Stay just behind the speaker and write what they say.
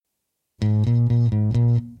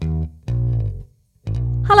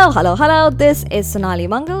Hello. This is Sonali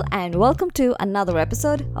Mangal, and welcome to another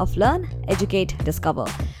episode of Learn, Educate, Discover.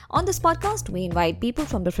 On this podcast, we invite people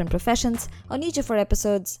from different professions on each of our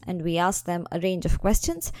episodes, and we ask them a range of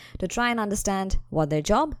questions to try and understand what their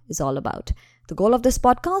job is all about. The goal of this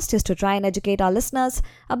podcast is to try and educate our listeners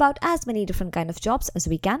about as many different kind of jobs as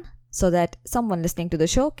we can, so that someone listening to the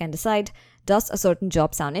show can decide, does a certain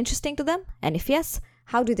job sound interesting to them? And if yes,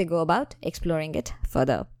 how do they go about exploring it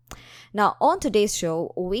further? Now, on today's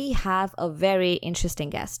show, we have a very interesting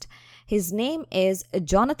guest. His name is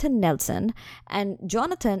Jonathan Nelson, and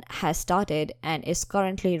Jonathan has started and is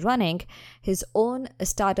currently running his own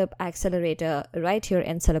startup accelerator right here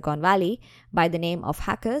in Silicon Valley by the name of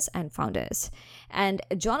Hackers and Founders. And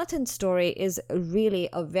Jonathan's story is really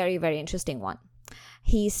a very, very interesting one.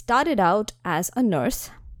 He started out as a nurse.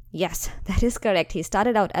 Yes, that is correct. He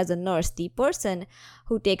started out as a nurse, the person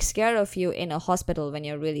who takes care of you in a hospital when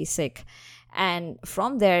you're really sick. And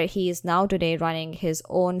from there, he is now today running his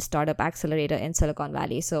own startup accelerator in Silicon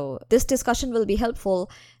Valley. So this discussion will be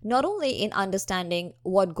helpful not only in understanding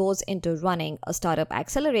what goes into running a startup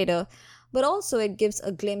accelerator, but also it gives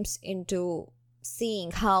a glimpse into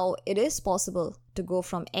seeing how it is possible to go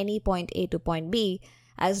from any point A to point B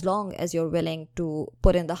as long as you're willing to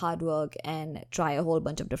put in the hard work and try a whole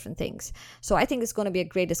bunch of different things. So I think it's going to be a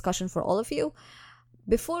great discussion for all of you.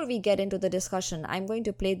 Before we get into the discussion, I'm going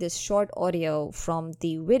to play this short audio from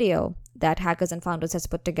the video that Hackers and Founders has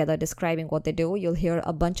put together describing what they do. You'll hear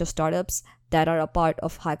a bunch of startups that are a part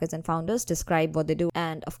of Hackers and Founders describe what they do.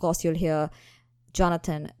 And of course, you'll hear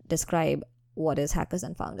Jonathan describe what is Hackers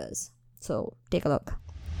and Founders. So take a look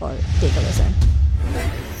or take a listen.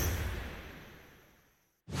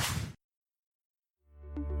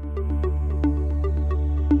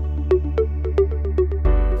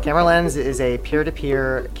 CameraLens is a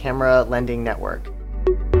peer-to-peer camera lending network.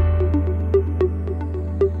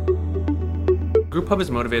 GroupHub is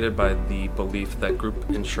motivated by the belief that group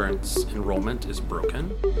insurance enrollment is broken.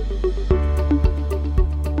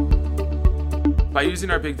 By using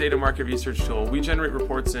our big data market research tool, we generate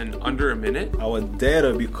reports in under a minute. Our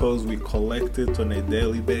data, because we collect it on a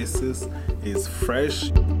daily basis, is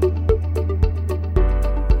fresh.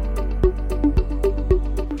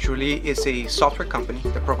 Julie is a software company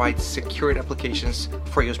that provides secured applications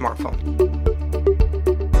for your smartphone.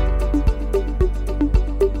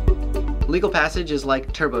 Legal Passage is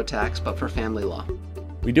like TurboTax, but for family law.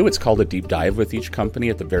 We do what's called a deep dive with each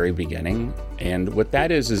company at the very beginning. And what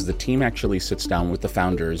that is the team actually sits down with the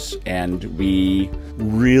founders and we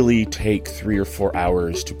really take 3 or 4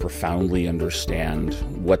 hours to profoundly understand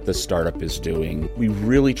what the startup is doing. We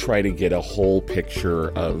really try to get a whole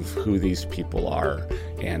picture of who these people are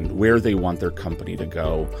and where they want their company to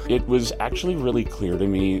go. It was actually really clear to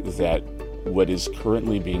me that what is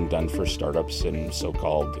currently being done for startups in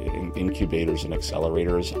so-called incubators and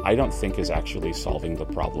accelerators, I don't think is actually solving the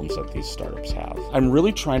problems that these startups have. I'm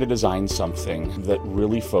really trying to design something that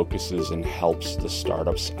really focuses and helps the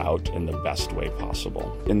startups out in the best way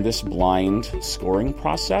possible. In this blind scoring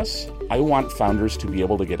process, I want founders to be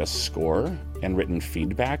able to get a score and written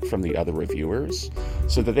feedback from the other reviewers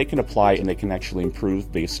so that they can apply and they can actually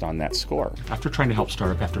improve based on that score. After trying to help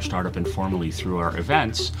startup after startup informally through our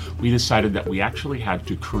events, we decided that we actually had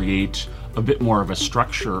to create a bit more of a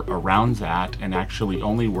structure around that and actually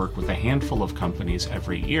only work with a handful of companies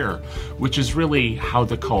every year, which is really how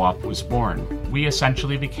the co-op was born. We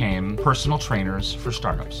essentially became personal trainers for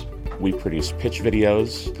startups. We produce pitch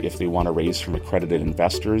videos. If they want to raise from accredited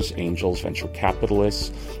investors, angels, venture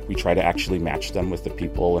capitalists, we try to actually match them with the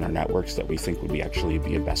people in our networks that we think would actually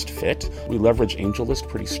be a best fit. We leverage AngelList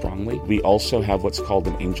pretty strongly. We also have what's called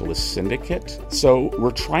an AngelList syndicate. So we're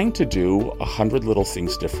trying to do 100 little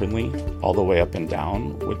things differently, all the way up and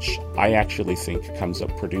down, which I actually think comes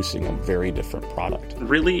up producing a very different product.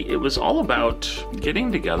 Really, it was all about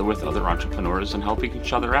getting together with other entrepreneurs and helping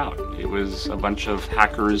each other out. It was a bunch of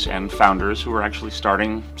hackers and founders who were actually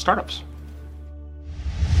starting startups.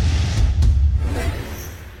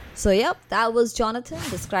 So yep, that was Jonathan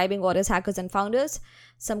describing what is Hackers and Founders.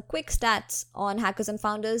 Some quick stats on Hackers and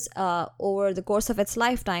Founders. Over the course of its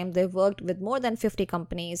lifetime, they've worked with more than 50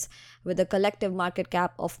 companies with a collective market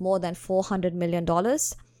cap of more than $400 million.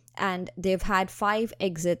 And they've had 5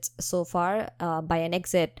 exits so far. By an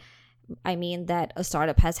exit, I mean that a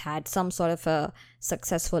startup has had some sort of a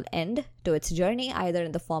successful end to its journey, either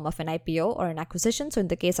in the form of an IPO or an acquisition. So in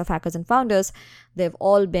the case of Hackers and Founders, they've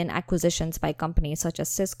all been acquisitions by companies such as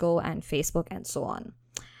Cisco and Facebook and so on.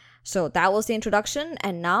 So that was the introduction.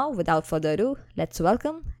 And now, without further ado, let's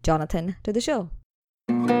welcome Jonathan to the show.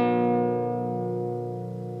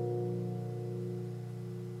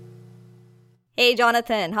 Hey,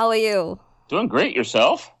 Jonathan, how are you? Doing great.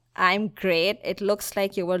 Yourself? I'm great. It looks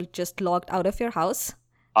like you were just locked out of your house.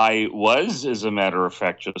 I was, as a matter of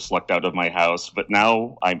fact, just locked out of my house, but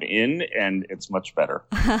now I'm in and it's much better.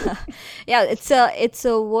 Yeah, it's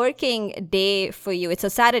a working day for you. It's a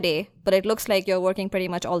Saturday, but it looks like you're working pretty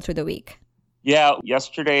much all through the week. Yeah,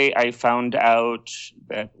 yesterday I found out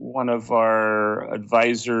that one of our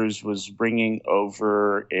advisors was bringing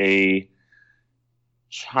over a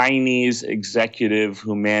Chinese executive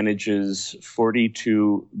who manages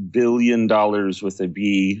 $42 billion with a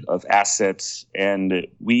B of assets, and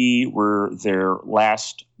we were their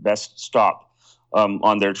last best stop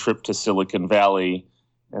on their trip to Silicon Valley.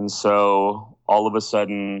 And so all of a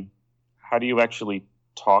sudden, how do you actually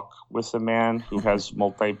talk with a man who has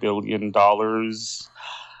multi-billion dollars?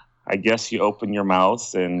 I guess you open your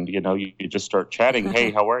mouth and, you just start chatting.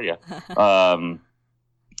 Hey, how are you?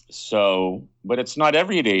 But it's not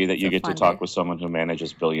every day that you get to talk with someone who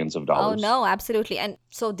manages billions of dollars. Oh, no, absolutely. And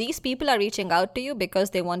so these people are reaching out to you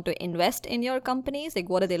because they want to invest in your companies? Like,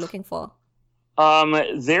 what are they looking for?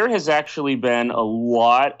 There has actually been a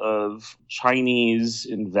lot of Chinese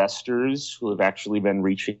investors who have actually been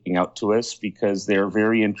reaching out to us because they're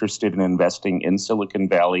very interested in investing in Silicon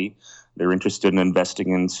Valley. They're interested in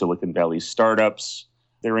investing in Silicon Valley startups.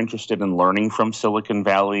 They're interested in learning from Silicon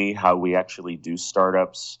Valley, how we actually do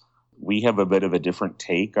startups. We have a bit of a different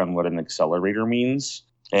take on what an accelerator means.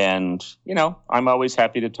 And, I'm always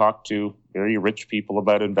happy to talk to very rich people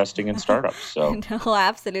about investing in startups. So No,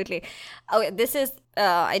 absolutely. Okay,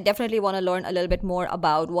 I definitely want to learn a little bit more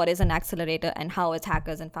about what is an accelerator and how is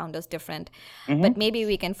Hackers and Founders different. Mm-hmm. But maybe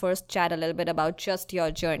we can first chat a little bit about just your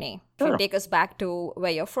journey. Sure. Take us back to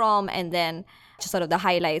where you're from and then just sort of the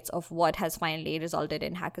highlights of what has finally resulted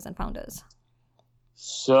in Hackers and Founders.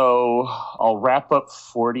 So I'll wrap up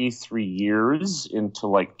 43 years into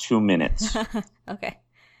like 2 minutes. Okay.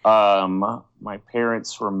 My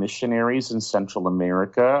parents were missionaries in Central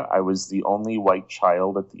America. I was the only white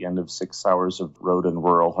child at the end of 6 hours of road in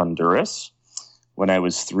rural Honduras. When I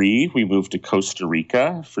was 3, we moved to Costa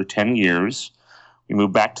Rica for 10 years. We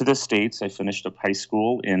moved back to the States. I finished up high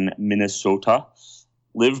school in Minnesota.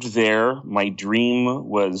 Lived there. My dream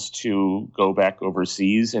was to go back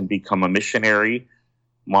overseas and become a missionary.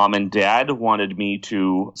 Mom and Dad wanted me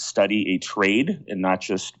to study a trade and not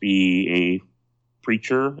just be a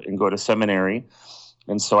preacher and go to seminary.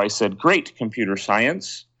 And so I said, great, computer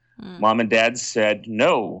science. Mom and Dad said,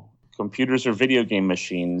 no, computers are video game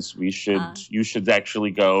machines. You should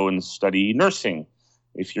actually go and study nursing.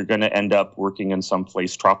 If you're going to end up working in some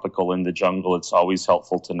place tropical in the jungle, it's always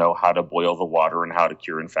helpful to know how to boil the water and how to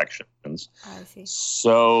cure infections. I see.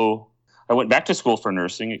 So I went back to school for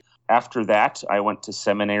nursing. After that, I went to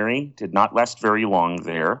seminary, did not last very long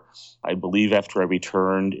there. I believe after I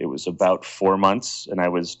returned, it was about 4 months and I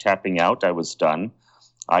was tapping out. I was done.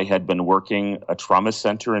 I had been working a trauma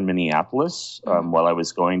center in Minneapolis while I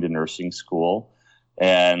was going to nursing school.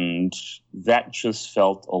 And that just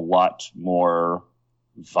felt a lot more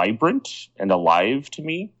vibrant and alive to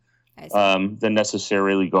me than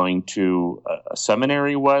necessarily going to a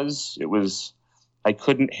seminary was. I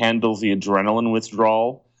couldn't handle the adrenaline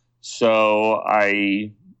withdrawal. So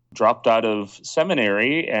I dropped out of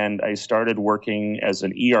seminary and I started working as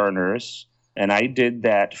an ER nurse. And I did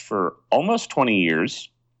that for almost 20 years.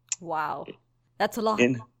 Wow. That's a lot.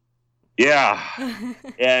 Yeah.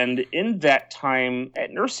 And in that time,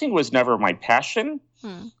 nursing was never my passion.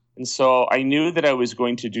 And so I knew that I was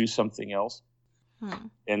going to do something else.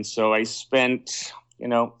 And so I spent,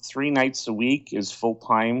 3 nights a week is full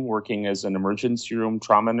time working as an emergency room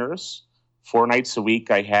trauma nurse. 4 nights a week,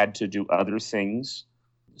 I had to do other things.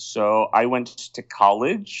 So I went to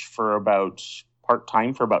college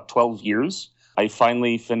part-time for about 12 years. I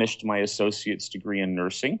finally finished my associate's degree in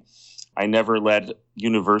nursing. I never let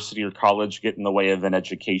university or college get in the way of an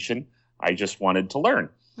education. I just wanted to learn.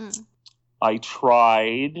 I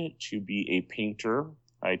tried to be a painter.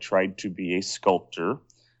 I tried to be a sculptor.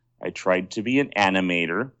 I tried to be an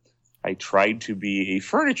animator. I tried to be a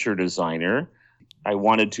furniture designer. I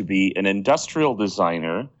wanted to be an industrial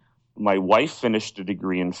designer. My wife finished a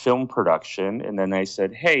degree in film production, and then I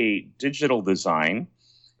said, hey, digital design.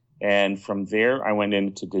 And from there, I went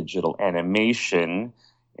into digital animation,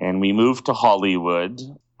 and we moved to Hollywood.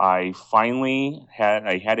 I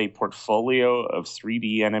had a portfolio of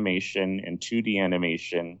 3D animation and 2D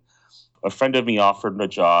animation. A friend of me offered me a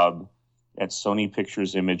job at Sony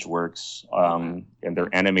Pictures Imageworks in their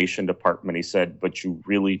animation department. He said, but you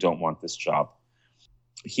really don't want this job.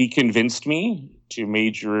 He convinced me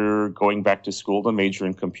to going back to school to major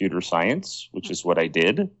in computer science, which is what I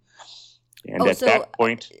did. And at that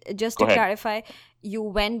point, just to clarify, you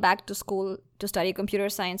went back to school to study computer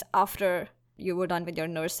science after you were done with your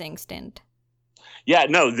nursing stint. Yeah,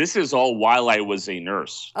 no, this is all while I was a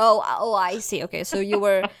nurse. Oh, I see. Okay, so you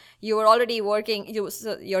were already working.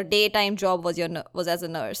 Your daytime job was as a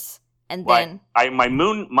nurse, and then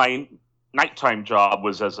my nighttime job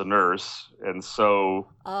was as a nurse, and so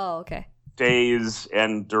okay. Days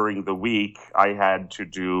and during the week I had to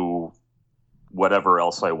do whatever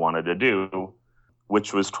else I wanted to do,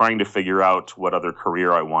 which was trying to figure out what other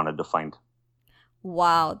career I wanted to find.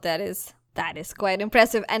 Wow, that is quite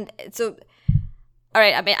impressive. And so, all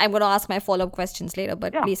right, I mean, I'm going to ask my follow-up questions later,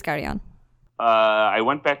 but please carry on. I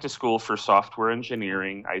went back to school for software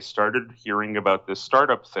engineering. I started hearing about this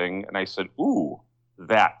startup thing, and I said, ooh,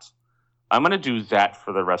 that. I'm going to do that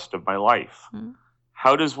for the rest of my life.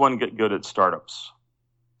 How does one get good at startups?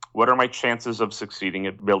 What are my chances of succeeding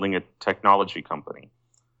at building a technology company?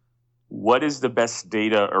 What is the best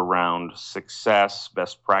data around success,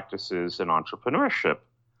 best practices, and entrepreneurship?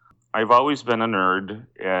 I've always been a nerd,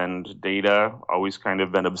 and data, always kind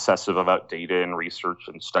of been obsessive about data and research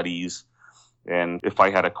and studies. And if I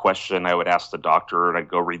had a question, I would ask the doctor, and I'd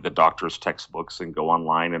go read the doctor's textbooks and go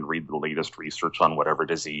online and read the latest research on whatever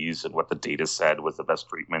disease and what the data said was the best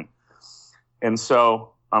treatment. And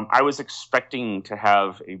so I was expecting to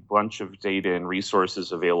have a bunch of data and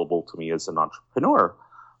resources available to me as an entrepreneur.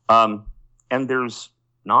 And there's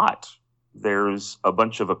not. There's a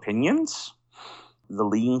bunch of opinions. The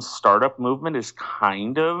lean startup movement is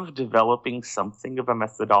kind of developing something of a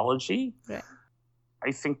methodology. Right.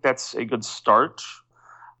 I think that's a good start.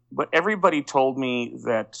 But everybody told me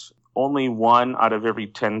that only 1 out of every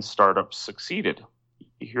 10 startups succeeded.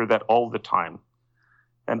 You hear that all the time.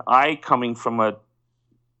 And I, coming from a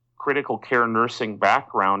critical care nursing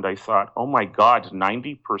background, I thought, oh my God,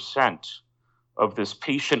 90% of this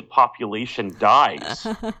patient population dies.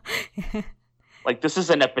 Like, this is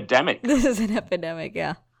an epidemic. This is an epidemic,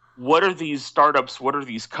 yeah. What are these startups, what are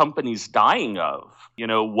these companies dying of? You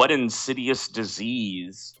know, what insidious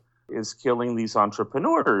disease is killing these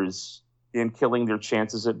entrepreneurs and killing their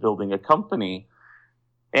chances at building a company?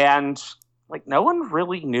 And, like, no one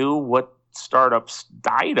really knew what startups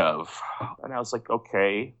died of. And I was like,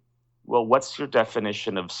 okay, well, what's your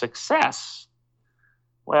definition of success?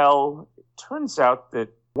 Well, it turns out that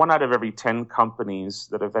 1 out of every 10 companies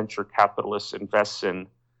that a venture capitalist invests in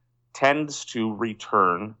tends to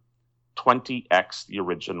return 20x the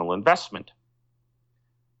original investment.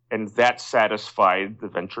 And that satisfied the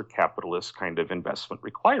venture capitalist kind of investment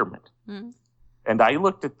requirement. And I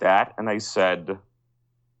looked at that and I said,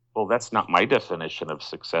 well, that's not my definition of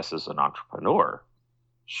success as an entrepreneur.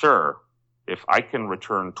 Sure, if I can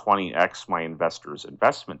return 20x my investor's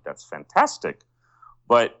investment, that's fantastic.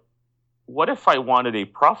 But what if I wanted a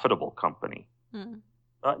profitable company?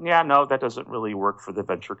 No, that doesn't really work for the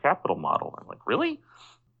venture capital model. I'm like, really?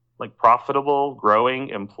 Like profitable, growing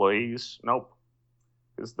employees? Nope.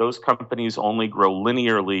 Because those companies only grow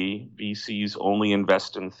linearly. VCs only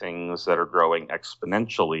invest in things that are growing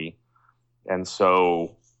exponentially. And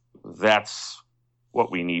so that's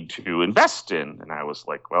what we need to invest in. And I was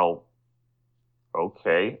like, well,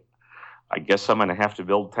 okay, I guess I'm going to have to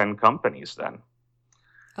build 10 companies then.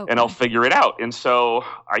 Okay. And I'll figure it out. And so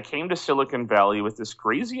I came to Silicon Valley with this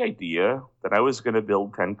crazy idea that I was going to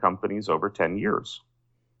build 10 companies over 10 years.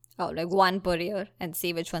 Oh, like one per year and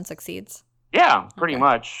see which one succeeds? Yeah, pretty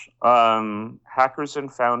much. Hackers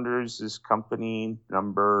and Founders is company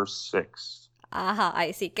number 6.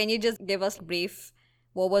 I see. Can you just give us a brief,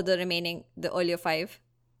 what were the earlier 5?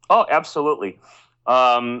 Oh, absolutely.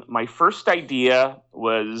 My first idea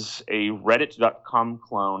was a Reddit.com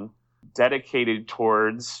clone dedicated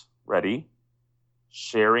towards, ready,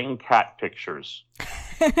 sharing cat pictures.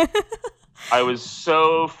 I was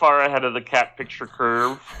so far ahead of the cat picture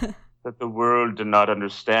curve that the world did not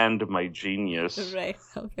understand my genius. Right,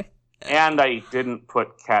 okay. And I didn't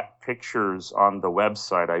put cat pictures on the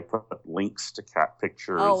website. I put links to cat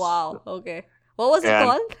pictures. Oh, wow. Okay. What was it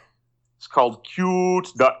called? It's called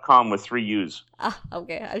cute.com with 3 U's.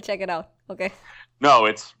 Okay. I'll check it out. Okay. No,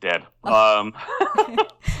 it's dead. Oh.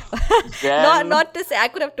 Not to say, I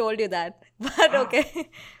could have told you that, but okay.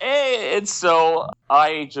 And so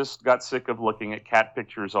I just got sick of looking at cat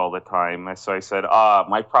pictures all the time. So I said,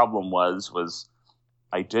 my problem was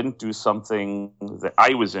I didn't do something that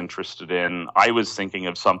I was interested in. I was thinking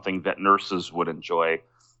of something that nurses would enjoy,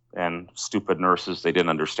 and stupid nurses, they didn't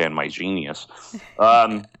understand my genius.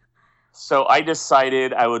 So I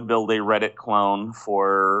decided I would build a Reddit clone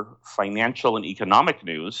for financial and economic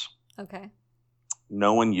news. Okay.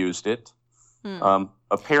 No one used it.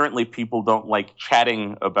 Apparently, people don't like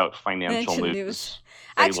chatting about financial news.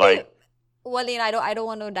 Actually, I don't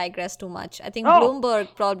want to digress too much. I think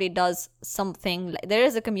Bloomberg probably does something. There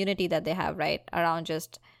is a community that they have, right, around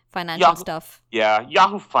just financial stuff. Yeah,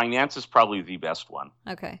 Yahoo Finance is probably the best one.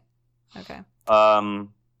 Okay.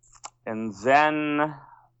 And then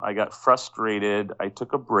I got frustrated. I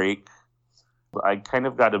took a break. I kind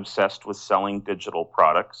of got obsessed with selling digital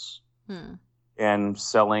products. And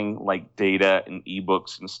selling like data and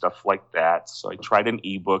ebooks and stuff like that. So I tried an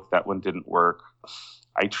ebook. That one didn't work.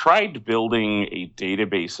 I tried building a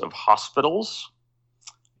database of hospitals.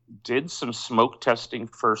 Did some smoke testing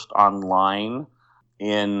first online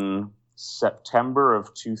in September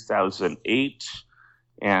of 2008.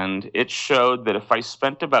 And it showed that if I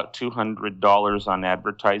spent about $200 on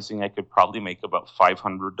advertising, I could probably make about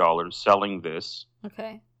 $500 selling this.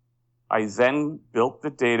 Okay. I then built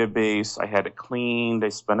the database. I had it cleaned. I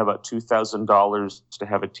spent about $2,000 to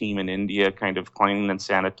have a team in India kind of clean and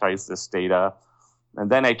sanitize this data.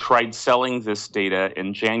 And then I tried selling this data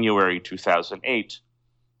in January 2008.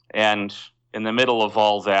 And in the middle of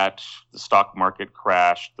all that, the stock market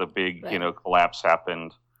crashed. The big, collapse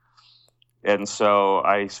happened. And so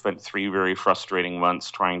I spent 3 very frustrating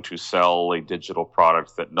months trying to sell a digital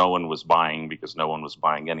product that no one was buying because no one was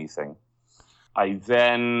buying anything.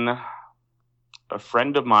 A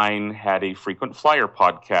friend of mine had a frequent flyer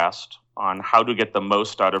podcast on how to get the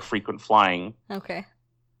most out of frequent flying. Okay.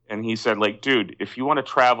 And he said, like, dude, if you want to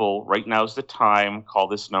travel, right now's the time. Call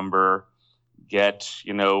this number.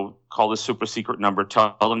 Call this super secret number.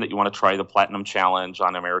 Tell them that you want to try the Platinum Challenge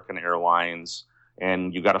on American Airlines.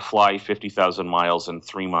 And you got to fly 50,000 miles in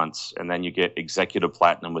 3 months. And then you get Executive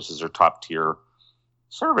Platinum, which is their top tier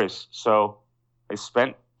service. So I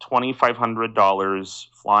spent $2,500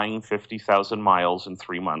 flying 50,000 miles in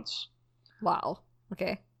 3 months. Wow.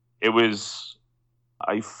 Okay.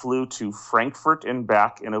 I flew to Frankfurt and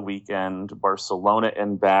back in a weekend, Barcelona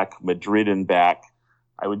and back, Madrid and back.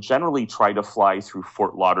 I would generally try to fly through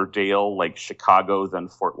Fort Lauderdale, like Chicago, then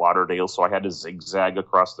Fort Lauderdale. So I had to zigzag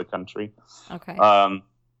across the country. Okay.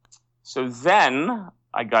 So then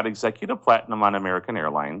I got Executive Platinum on American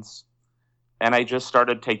Airlines, and I just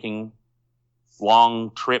started taking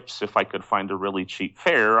long trips. If I could find a really cheap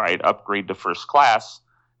fare, I'd upgrade to first class,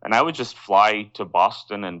 and I would just fly to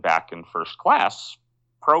Boston and back in first class,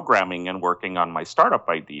 programming and working on my startup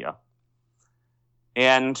idea.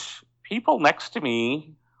 And people next to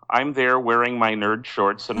me, I'm there wearing my nerd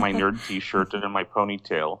shorts and my nerd t-shirt and my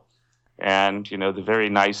ponytail. And, the very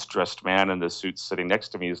nice dressed man in the suit sitting next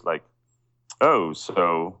to me is like, oh,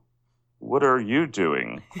 so what are you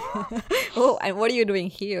doing? Oh, and what are you doing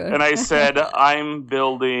here? And I said, I'm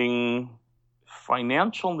building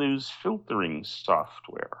financial news filtering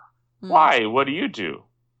software. Why? What do you do?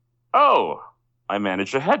 Oh, I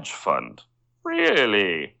manage a hedge fund.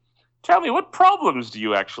 Really? Tell me, what problems do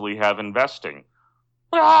you actually have investing?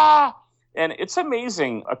 And it's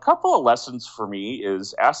amazing. A couple of lessons for me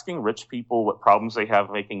is asking rich people what problems they have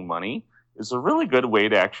making money is a really good way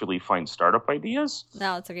to actually find startup ideas.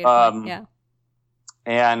 No, it's a good point. Yeah.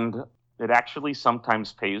 And it actually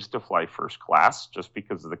sometimes pays to fly first class just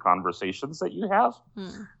because of the conversations that you have.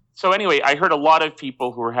 So anyway, I heard a lot of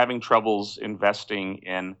people who were having troubles investing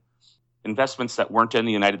in investments that weren't in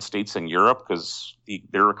the United States and Europe because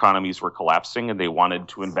their economies were collapsing and they wanted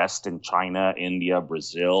to invest in China, India,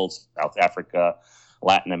 Brazil, South Africa,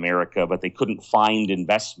 Latin America, but they couldn't find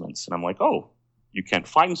investments. And I'm like, oh, you can't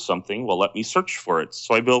find something? Well, let me search for it.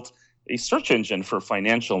 So I built a search engine for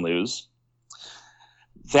financial news.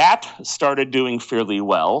 That started doing fairly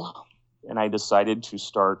well, and I decided to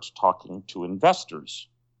start talking to investors.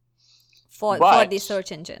 For the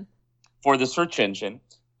search engine? For the search engine.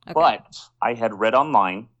 Okay. But I had read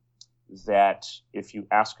online that if you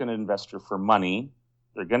ask an investor for money,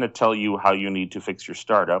 they're going to tell you how you need to fix your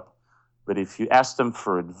startup. But if you ask them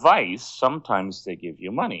for advice, sometimes they give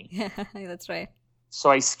you money. That's right. So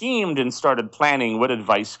I schemed and started planning, what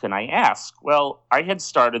advice can I ask? Well, I had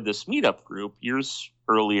started this meetup group years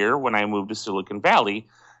earlier when I moved to Silicon Valley,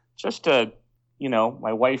 just to,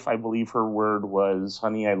 my wife, I believe her word was,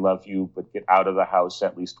 honey, I love you, but get out of the house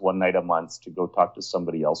at least one night a month to go talk to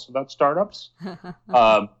somebody else about startups.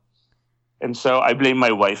 And so I blame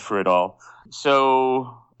my wife for it all.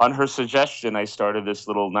 So on her suggestion, I started this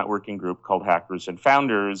little networking group called Hackers and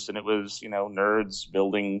Founders, and it was, nerds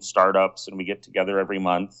building startups, and we get together every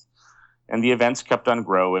month. And the events kept on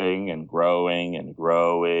growing and growing and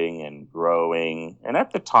growing and growing. And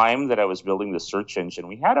at the time that I was building the search engine,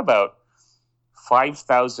 we had about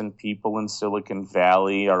 5,000 people in Silicon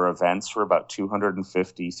Valley. Our events were about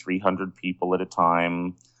 250, 300 people at a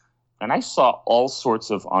time. And I saw all sorts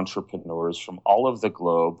of entrepreneurs from all over the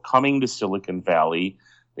globe coming to Silicon Valley.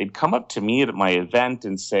 They'd come up to me at my event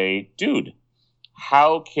and say, dude,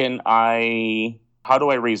 how do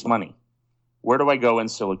I raise money? Where do I go in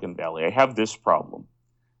Silicon Valley? I have this problem.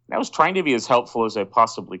 And I was trying to be as helpful as I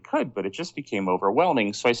possibly could, but it just became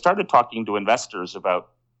overwhelming. So I started talking to investors about,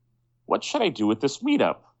 what should I do with this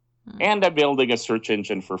meetup? And I'm building a search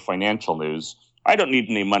engine for financial news. I don't need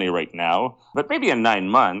any money right now, but maybe in 9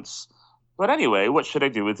 months. But anyway, what should I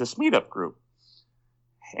do with this meetup group?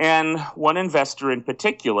 And one investor in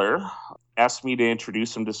particular asked me to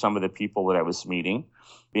introduce him to some of the people that I was meeting.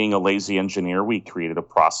 Being a lazy engineer, we created a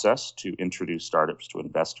process to introduce startups to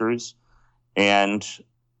investors. And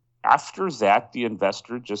after that, the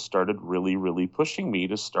investor just started really, really pushing me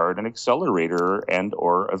to start an accelerator and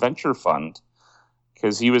or a venture fund.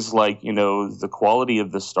 Because he was like, the quality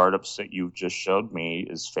of the startups that you've just showed me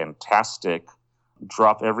is fantastic.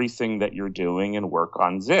 Drop everything that you're doing and work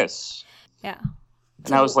on this. Yeah.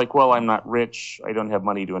 And I was like, well, I'm not rich. I don't have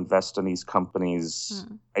money to invest in these companies.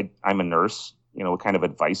 I'm a nurse. What kind of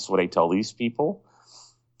advice would I tell these people?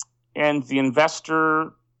 And the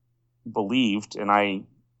investor believed, and I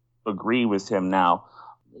agree with him now,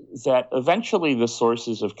 that eventually the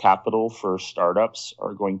sources of capital for startups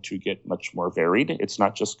are going to get much more varied. It's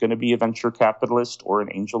not just going to be a venture capitalist or an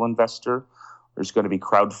angel investor. There's going to be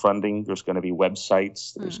crowdfunding. There's going to be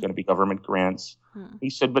websites. There's going to be government grants. He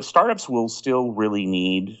said, but startups will still really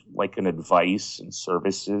need like an advice and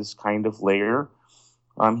services kind of layer.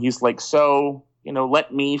 He's like,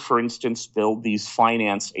 let me, for instance, build these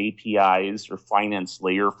finance APIs or finance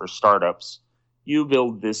layer for startups. You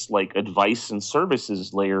build this like advice and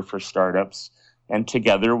services layer for startups, and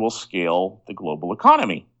together we'll scale the global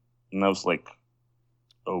economy. And I was like,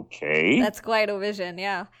 okay. That's quite a vision,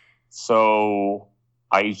 yeah. So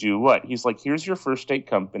I do what? He's like, here's your first 8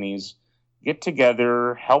 companies. Get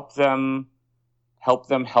together, help them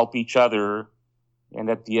help each other. And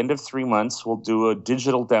at the end of 3 months, we'll do a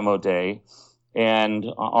digital demo day and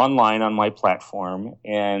online on my platform.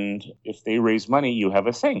 And if they raise money, you have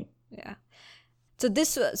a thing. Yeah. So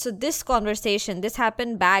this conversation, this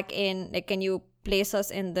happened back in, can you place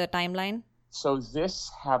us in the timeline? So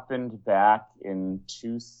this happened back in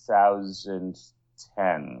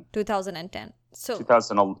 2010. 2010. So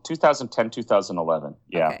 2010, 2011.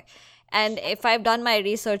 Yeah. Okay. And if I've done my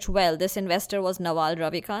research well, this investor was Naval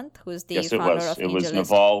Ravikant, who's the founder of AngelList. It was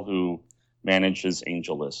Naval who manages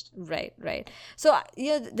AngelList. Right. So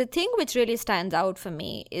the thing which really stands out for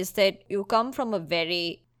me is that you come from a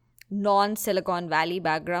very non-Silicon Valley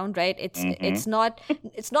background, right? It's not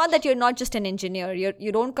that you're not just an engineer.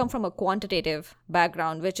 You don't come from a quantitative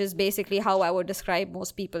background, which is basically how I would describe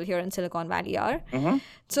most people here in Silicon Valley are.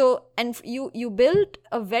 So, and you built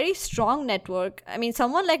a very strong network. I mean,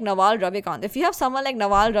 someone like Naval Ravikant, if you have someone like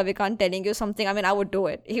Naval Ravikant telling you something, I mean, I would do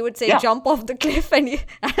it. He would say, jump off the cliff, and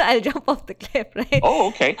I'll jump off the cliff, right? Oh,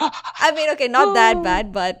 okay. I mean, okay, not that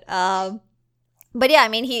bad, but yeah, I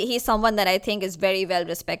mean, he's someone that I think is very well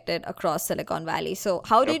respected across Silicon Valley. So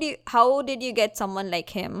how did you get someone like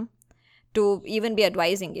him to even be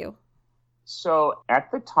advising you? So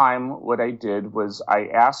at the time, what I did was I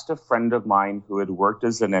asked a friend of mine who had worked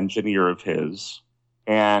as an engineer of his,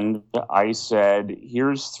 and I said,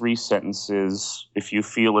 here's 3 sentences. If you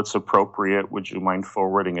feel it's appropriate, would you mind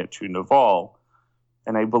forwarding it to Naval?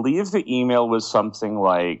 And I believe the email was something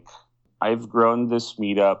like, I've grown this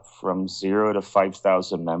meetup from 0 to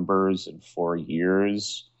 5,000 members in 4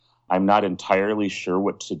 years. I'm not entirely sure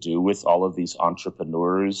what to do with all of these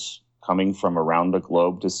entrepreneurs coming from around the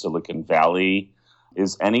globe to Silicon Valley.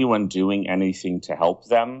 Is anyone doing anything to help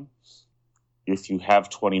them? If you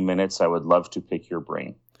have 20 minutes, I would love to pick your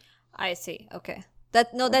brain. I see. Okay.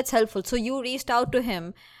 That's helpful. So you reached out to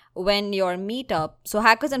him when your meetup, so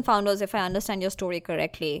Hackers and Founders, if I understand your story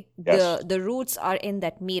correctly, yes, the roots are in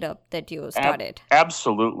that meetup that you started.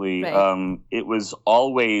 Absolutely. Right. It was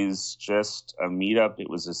always just a meetup. It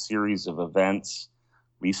was a series of events.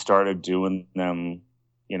 We started doing them,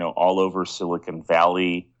 all over Silicon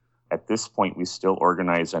Valley. At this point, we still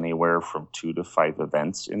organize anywhere from 2 to 5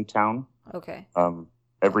 events in town. Okay.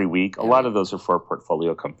 Every week. A lot of those are for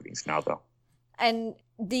portfolio companies now, though. And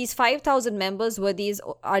these 5,000 members,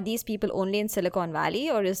 are these people only in Silicon Valley,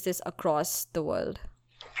 or is this across the world?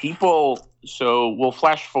 So we'll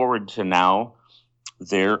flash forward to now.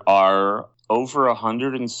 There are over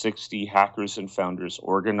 160 Hackers and Founders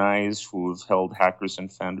organized who have held Hackers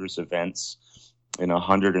and Founders events in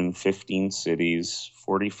 115 cities,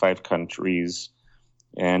 45 countries,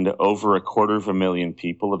 and over 250,000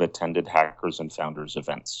 people have attended Hackers and Founders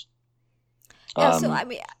events. Yeah, so I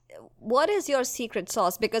mean, what is your secret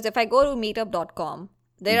sauce? Because if I go to meetup.com,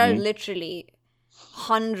 there are literally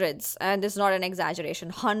hundreds, and this is not an exaggeration,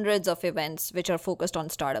 hundreds of events which are focused on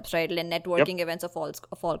startups, right? Like networking events of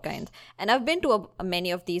all kinds. And I've been to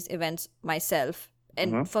many of these events myself.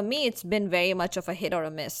 And for me, it's been very much of a hit or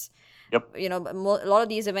a miss. Yep. You know, a lot of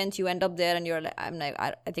these events, you end up there and you're like,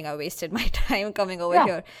 I think I wasted my time coming over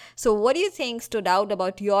here. So what do you think stood out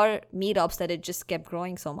about your meetups that it just kept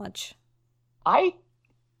growing so much? I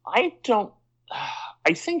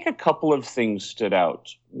think a couple of things stood out.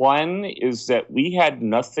 One is that we had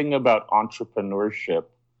nothing about entrepreneurship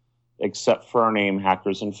except for our name,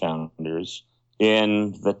 Hackers and Founders,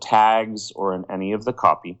 in the tags or in any of the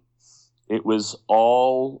copy. It was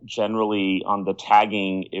all generally on the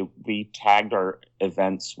tagging. We tagged our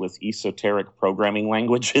events with esoteric programming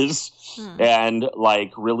languages and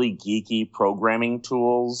like really geeky programming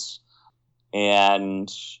tools. And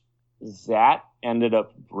that ended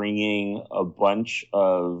up bringing a bunch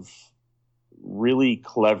of really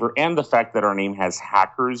clever, and the fact that our name has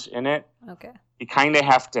hackers in it. Okay. You kind of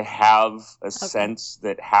have to have a sense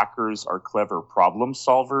that hackers are clever problem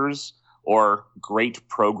solvers or great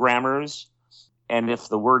programmers. And if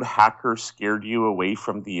the word hacker scared you away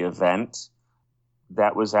from the event,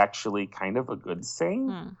 that was actually kind of a good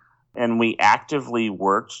thing. And we actively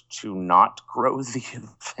worked to not grow the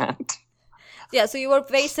event. Yeah, so you were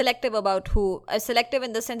very selective about who, selective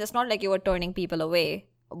in the sense it's not like you were turning people away,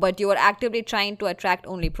 but you were actively trying to attract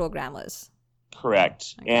only programmers.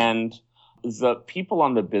 Correct. Okay. And the people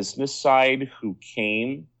on the business side who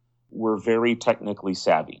came were very technically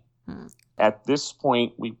savvy. At this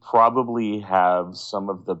point, we probably have some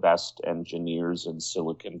of the best engineers in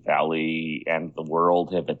Silicon Valley and the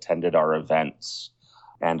world have attended our events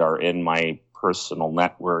and are in my personal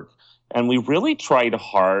network. And we really tried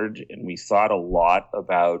hard and we thought a lot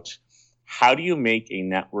about how do you make a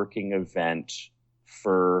networking event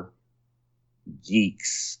for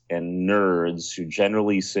geeks and nerds who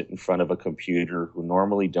generally sit in front of a computer, who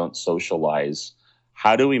normally don't socialize.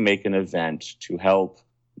 How do we make an event to help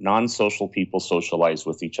non-social people socialize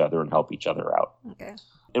with each other and help each other out? Okay.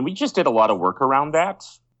 And we just did a lot of work around that.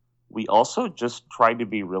 We also just tried to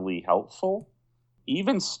be really helpful.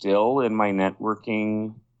 Even still in my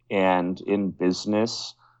networking and in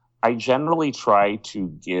business, I generally try to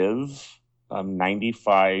give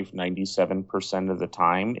 95, 97% of the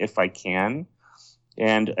time if I can.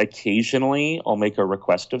 And occasionally I'll make a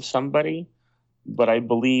request of somebody. But I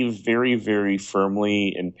believe very, very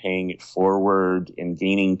firmly in paying it forward, in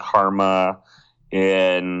gaining karma.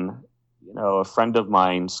 A friend of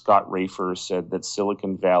mine, Scott Rafer, said that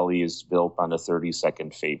Silicon Valley is built on a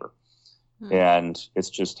 30-second favor. And it's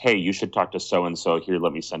just, hey, you should talk to so-and-so. Here,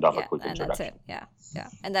 let me send off a quick introduction. And that's it. Yeah.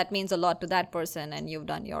 And that means a lot to that person, and you've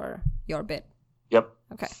done your bit. Yep.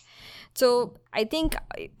 Okay. So I think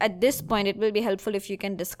at this point, it will be helpful if you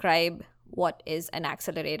can describe what is an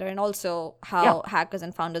accelerator and also how Hackers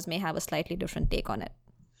and Founders may have a slightly different take on it.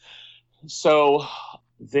 So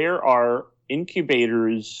there are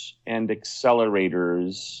incubators and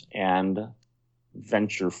accelerators and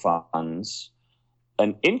venture funds.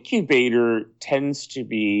 An incubator tends to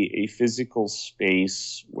be a physical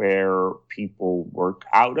space where people work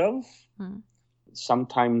out of.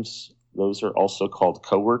 Sometimes those are also called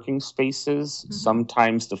co-working spaces.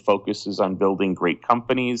 Sometimes the focus is on building great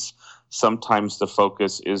companies. Sometimes the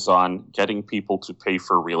focus is on getting people to pay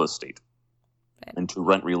for real estate and to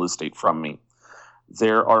rent real estate from me.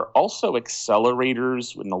 There are also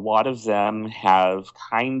accelerators, and a lot of them have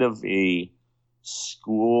kind of a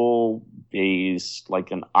school-based,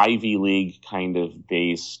 like an Ivy League kind of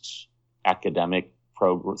based academic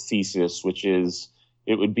thesis, which is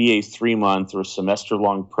it would be a 3-month or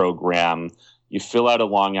semester-long program. You fill out a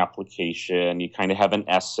long application, you kind of have an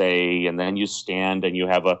essay, and then you stand and you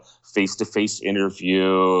have a face-to-face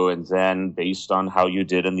interview, and then based on how you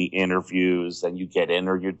did in the interviews, then you get in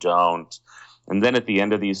or you don't. And then at the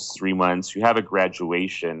end of these 3 months, you have a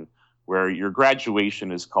graduation where your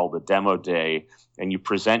graduation is called a demo day, and you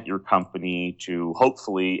present your company to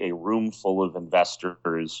hopefully a room full of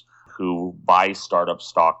investors who buy startup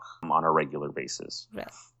stock on a regular basis. Right.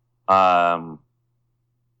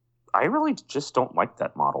 I really just don't like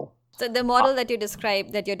that model. So the model that you're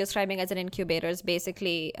describing as an incubator is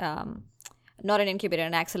basically not an incubator,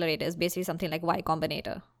 an accelerator is basically something like Y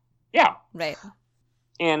Combinator. Yeah. Right.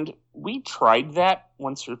 And we tried that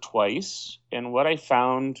once or twice. And what I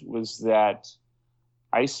found was that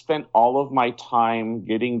I spent all of my time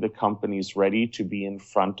getting the companies ready to be in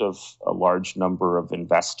front of a large number of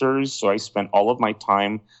investors. So I spent all of my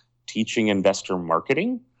time teaching investor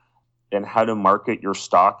marketing and how to market your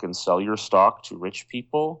stock and sell your stock to rich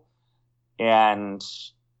people. And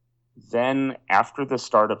then after the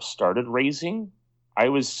startup started raising, I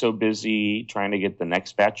was so busy trying to get the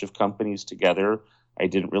next batch of companies together. I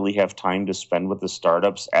didn't really have time to spend with the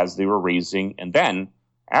startups as they were raising. And then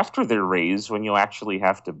after they're raised, when you actually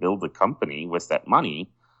have to build a company with that money,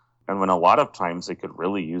 and when a lot of times they could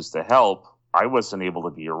really use the help, I wasn't able to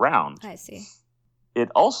be around. I see. It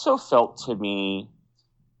also felt to me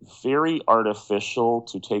very artificial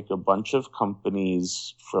to take a bunch of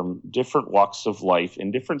companies from different walks of life in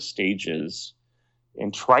different stages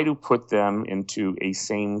and try to put them into a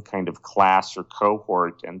same kind of class or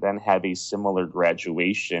cohort and then have a similar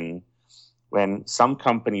graduation when some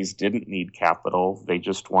companies didn't need capital. They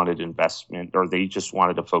just wanted investment, or they just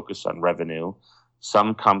wanted to focus on revenue.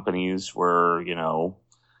 Some companies were,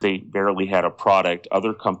 they barely had a product.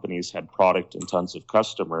 Other companies had product and tons of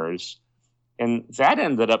customers. And that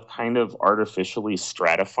ended up kind of artificially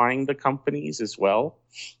stratifying the companies as well.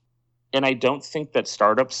 And I don't think that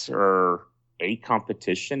startups are a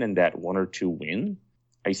competition and that one or two win.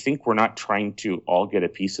 I think we're not trying to all get a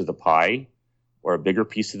piece of the pie or a bigger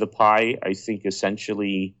piece of the pie. I think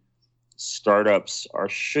essentially startups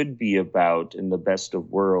should be about, in the best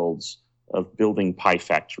of worlds, of building pie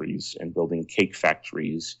factories and building cake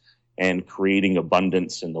factories and creating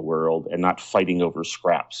abundance in the world and not fighting over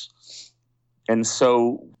scraps. And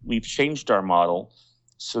so we've changed our model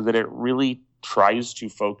so that it really tries to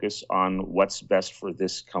focus on what's best for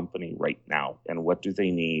this company right now and what do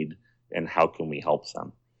they need and how can we help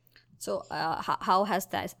them. So how has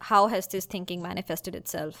this thinking manifested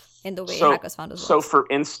itself in the way Hackers Founders works? So for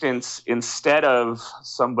instance, instead of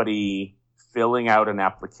somebody filling out an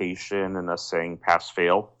application and us saying pass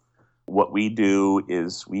fail, what we do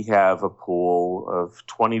is we have a pool of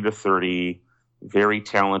 20 to 30 very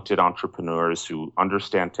talented entrepreneurs who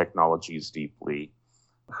understand technologies deeply,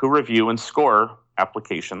 who review and score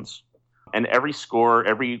applications. And every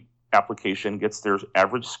application gets their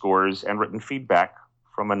average scores and written feedback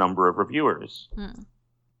from a number of reviewers.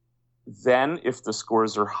 Then if the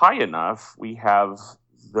scores are high enough, we have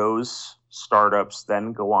those startups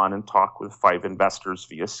then go on and talk with 5 investors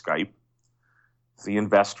via Skype. The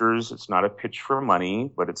investors, it's not a pitch for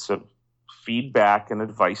money, but it's a feedback and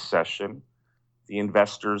advice session. The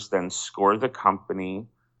investors then score the company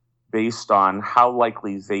based on how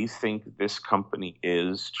likely they think this company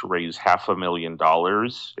is to raise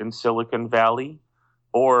 $500,000 in Silicon Valley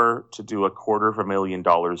or to do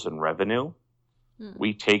 $250,000 in revenue.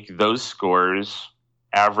 We take those scores,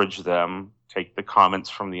 average them, take the comments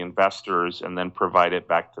from the investors, and then provide it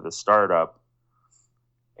back to the startup.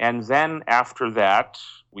 And then after that,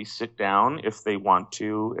 we sit down, if they want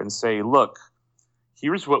to, and say, look,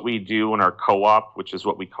 here's what we do in our co-op, which is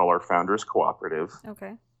what we call our Founders Cooperative.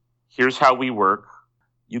 Okay. Here's how we work.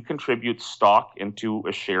 You contribute stock into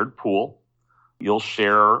a shared pool. You'll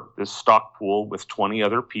share this stock pool with 20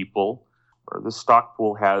 other people. Or the stock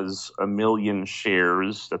pool has 1 million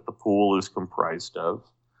shares that the pool is comprised of.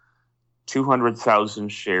 200,000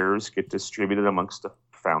 shares get distributed amongst the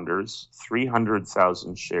founders.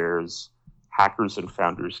 300,000 shares Hackers and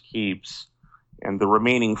Founders keeps. And the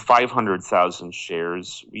remaining 500,000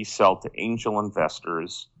 shares we sell to angel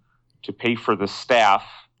investors to pay for the staff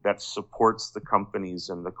that supports the companies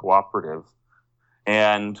in the cooperative.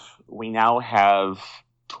 And we now have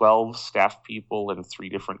 12 staff people in 3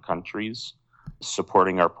 different countries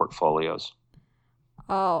supporting our portfolios.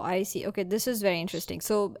 Oh, I see. Okay, this is very interesting.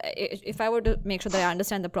 So if I were to make sure that I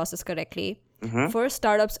understand the process correctly, for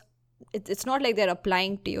startups, it's not like they're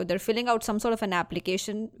applying to you. They're filling out some sort of an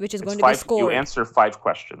application which is going to be scored. You answer 5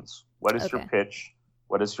 questions. What is your pitch?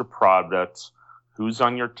 What is your product? Who's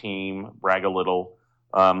on your team? Brag a little.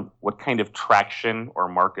 What kind of traction or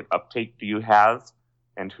market uptake do you have?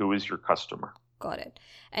 And who is your customer? Got it.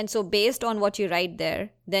 And so based on what you write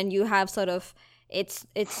there, then you have sort of, it's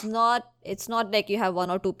not like you have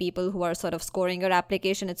 1 or 2 people who are sort of scoring your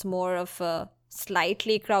application. It's more of a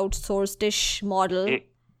slightly crowdsourced-ish model.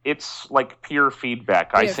 It's like peer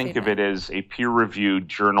feedback. I think of it as a peer-reviewed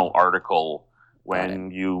journal article when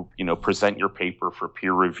you present your paper for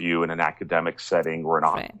peer review in an academic setting or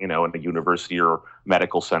in a university or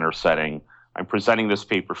medical center setting. I'm presenting this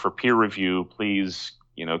paper for peer review. Please,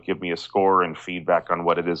 give me a score and feedback on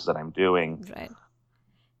what it is that I'm doing. Right.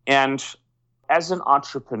 And as an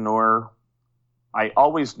entrepreneur, I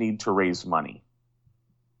always need to raise money.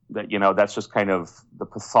 That's just kind of the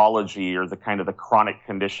pathology or the kind of the chronic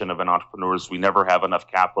condition of an entrepreneur is we never have enough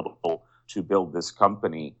capital to build this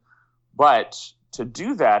company. But to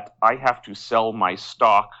do that, I have to sell my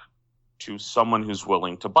stock to someone who's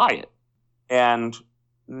willing to buy it. And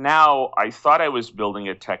now I thought I was building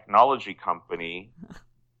a technology company,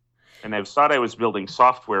 And I thought I was building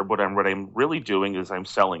software, but what I'm really doing is I'm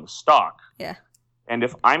selling stock. Yeah. And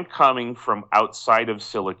if I'm coming from outside of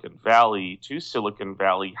Silicon Valley to Silicon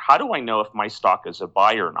Valley, how do I know if my stock is a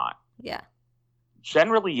buy or not? Yeah.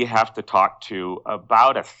 Generally, you have to talk to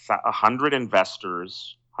about 100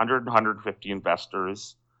 investors, 150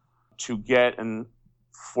 investors, to get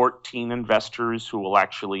 14 investors who will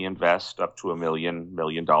actually invest up to $1 million,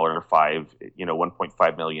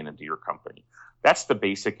 $1.5 million into your company. That's the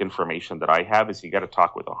basic information that I have. Is you got to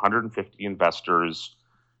talk with 150 investors,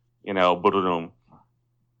 boom.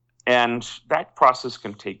 And that process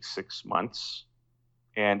can take 6 months.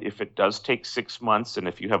 And if it does take 6 months, and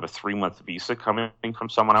if you have a 3-month visa coming from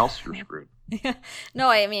someone else, you're screwed. No,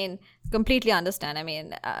 I mean, completely understand. I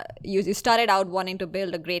mean, you started out wanting to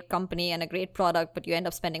build a great company and a great product, but you end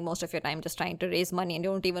up spending most of your time just trying to raise money, and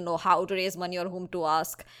you don't even know how to raise money or whom to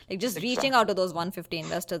ask. Like, just reaching out to those 150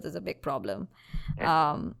 investors is a big problem.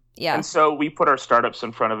 Yeah. And so we put our startups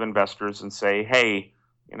in front of investors and say, hey,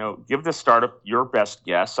 give the startup your best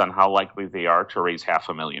guess on how likely they are to raise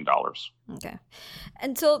 $500,000. Okay.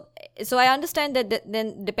 And so I understand that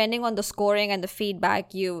then depending on the scoring and the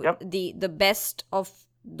feedback, the best of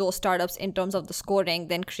those startups in terms of the scoring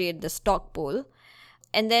then create the stock pool.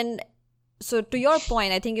 And then, so to your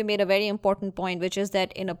point, I think you made a very important point, which is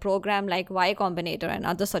that in a program like Y Combinator and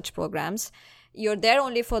other such programs, you're there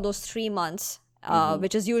only for those 3 months.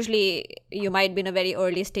 Which is usually, you might be in a very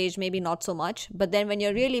early stage, maybe not so much. But then when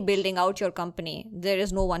you're really building out your company, there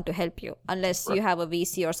is no one to help you unless you have a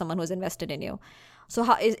VC or someone who's invested in you. So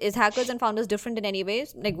how is Hackers and Founders different in any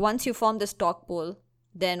ways? Like, once you form the stock pool,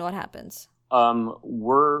 then what happens?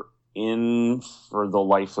 We're in for the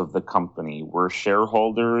life of the company. We're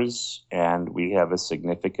shareholders and we have a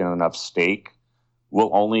significant enough stake. We'll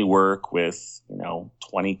only work with,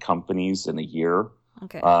 20 companies in a year.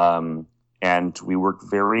 Okay. And we work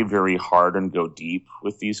very, very hard and go deep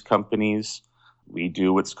with these companies. We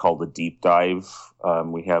do what's called a deep dive.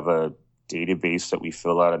 We have a database that we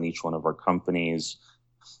fill out on each one of our companies.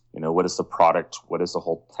 What is the product? What is the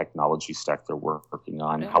whole technology stack they're working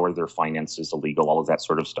on? How are their finances, illegal, all of that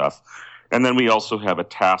sort of stuff. And then we also have a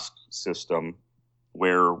task system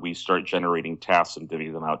where we start generating tasks and divvy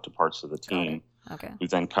them out to parts of the team. Okay. We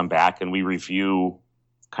then come back and we review,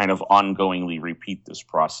 kind of ongoingly repeat this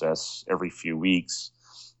process every few weeks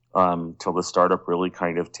till the startup really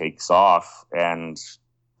kind of takes off and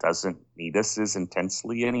doesn't need us as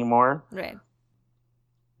intensely anymore. Right.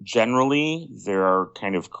 Generally, there are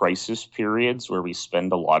kind of crisis periods where we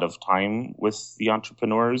spend a lot of time with the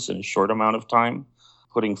entrepreneurs in a short amount of time,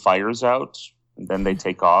 putting fires out, and then they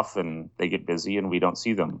take off and they get busy and we don't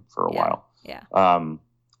see them for a while. Yeah.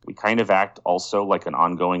 We kind of act also like an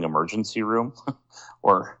ongoing emergency room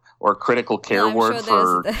or critical care ward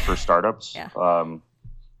for startups. Yeah.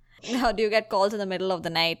 Now, do you get calls in the middle of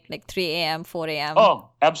the night, like 3 a.m., 4 a.m.? Oh,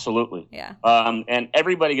 absolutely. Yeah. And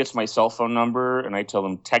everybody gets my cell phone number and I tell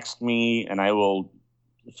them, text me and I will,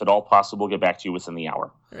 if at all possible, get back to you within the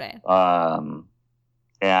hour. Right.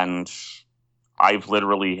 And I've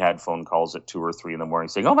literally had phone calls at 2 or 3 in the morning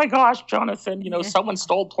saying, oh my gosh, Jonathan, someone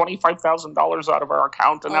stole $25,000 out of our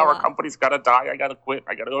account and now our company's got to die. I got to quit.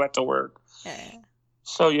 I got to go back to work. Yeah.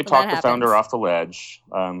 So you talk the founder off the ledge.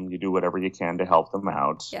 You do whatever you can to help them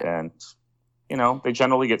out. Yeah. And, they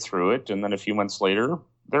generally get through it. And then a few months later,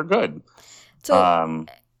 they're good. So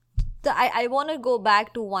I want to go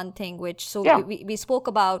back to one thing, we spoke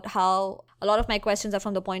about how a lot of my questions are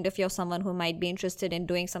from the point of view of someone who might be interested in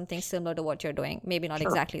doing something similar to what you're doing. Maybe not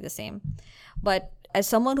exactly the same. But as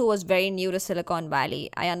someone who was very new to Silicon Valley,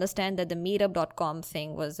 I understand that the meetup.com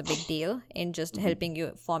thing was a big deal in just helping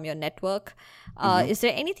you form your network. Is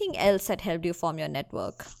there anything else that helped you form your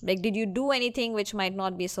network? Like, did you do anything which might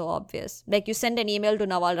not be so obvious? Like, you send an email to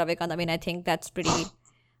Naval Ravikant. I mean, I think that's pretty,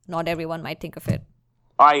 not everyone might think of it.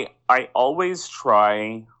 I always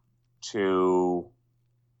try to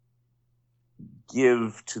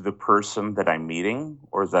give to the person that I'm meeting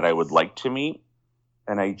or that I would like to meet.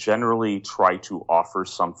 And I generally try to offer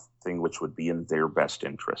something which would be in their best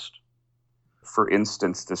interest. For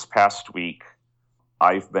instance, this past week,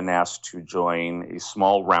 I've been asked to join a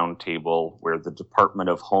small roundtable where the Department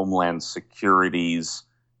of Homeland Security's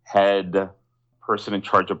head person in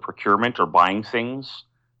charge of procurement or buying things,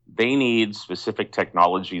 they need specific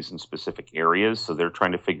technologies in specific areas. So they're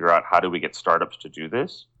trying to figure out, how do we get startups to do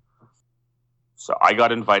this? So I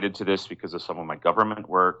got invited to this because of some of my government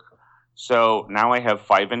work. So now I have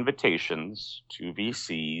 5 invitations to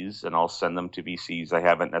VCs, and I'll send them to VCs I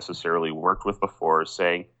haven't necessarily worked with before,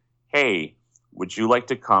 saying, hey, would you like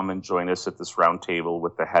to come and join us at this roundtable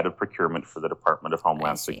with the head of procurement for the Department of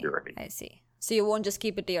Homeland Security? I see. So you won't just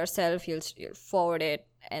keep it to yourself, you'll forward it,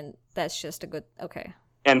 and that's just a good, okay.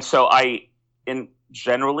 And so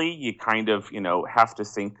generally you kind of, have to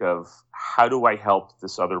think of, how do I help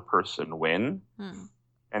this other person win?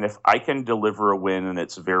 And if I can deliver a win and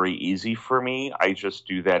it's very easy for me, I just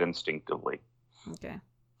do that instinctively. Okay.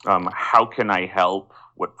 How can I help?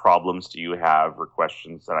 What problems do you have? Or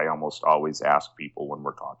questions that I almost always ask people when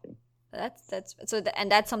we're talking.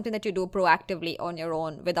 And that's something that you do proactively on your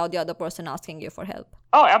own without the other person asking you for help.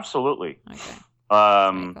 Oh, absolutely.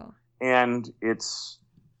 Okay. And it's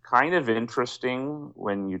kind of interesting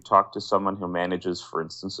when you talk to someone who manages, for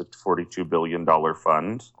instance, a $42 billion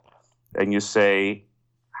fund, and you say,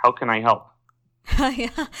 how can I help? Yeah,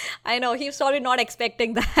 I know. He's probably not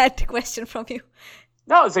expecting that question from you.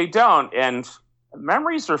 No, they don't. And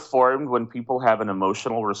memories are formed when people have an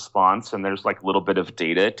emotional response and there's like a little bit of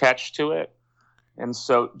data attached to it. And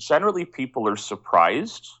so generally people are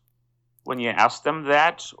surprised when you ask them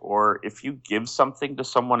that, or if you give something to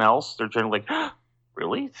someone else, they're generally like, oh,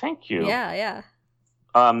 really? Thank you. Yeah.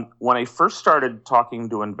 When I first started talking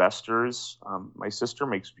to investors, my sister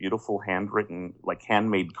makes beautiful handwritten, like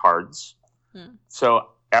handmade cards. So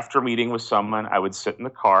after meeting with someone, I would sit in the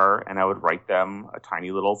car and I would write them a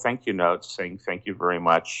tiny little thank you note saying, thank you very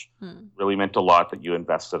much. Really meant a lot that you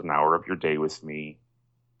invested an hour of your day with me.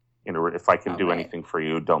 If I can do anything for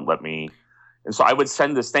you, don't let me. And so I would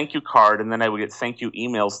send this thank you card, and then I would get thank you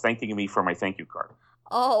emails thanking me for my thank you card.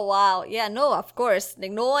 Oh, wow. Yeah, no, of course.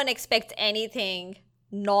 Like, no one expects anything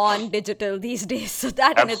non-digital these days. So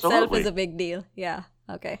that in itself is a big deal. Yeah.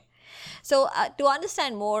 Okay. So to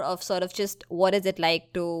understand more of sort of just what is it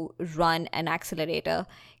like to run an accelerator,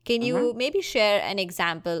 can you maybe share an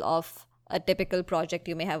example of a typical project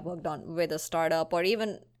you may have worked on with a startup, or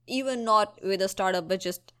even not with a startup, but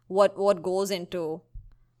just what goes into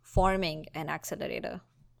forming an accelerator?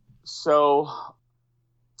 So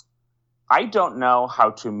I don't know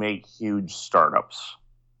how to make huge startups.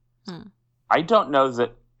 I don't know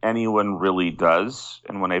that anyone really does.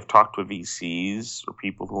 And when I've talked with VCs or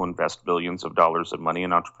people who invest billions of dollars of money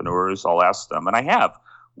in entrepreneurs, I'll ask them, and I have,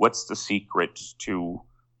 what's the secret to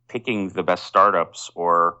picking the best startups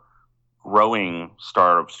or growing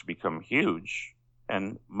startups to become huge?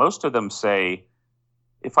 And most of them say,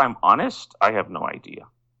 if I'm honest, I have no idea.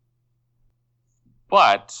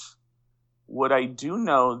 But what I do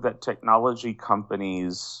know that technology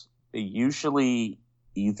companies, they usually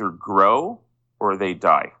either grow or they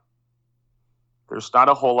die. There's not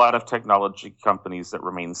a whole lot of technology companies that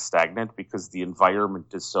remain stagnant because the environment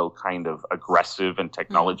is so kind of aggressive and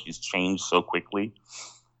technologies change so quickly.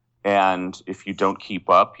 And if you don't keep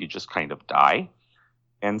up, you just kind of die.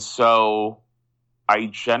 And so I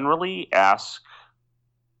generally ask,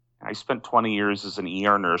 I spent 20 years as an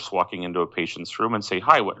ER nurse walking into a patient's room and say,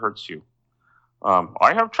 hi, what hurts you?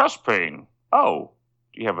 I have chest pain. Oh,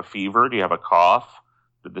 do you have a fever? Do you have a cough?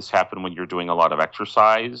 Did this happen when you're doing a lot of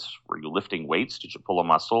exercise? Were you lifting weights? Did you pull a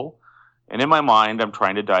muscle? And in my mind, I'm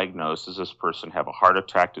trying to diagnose, does this person have a heart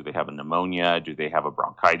attack? Do they have a pneumonia? Do they have a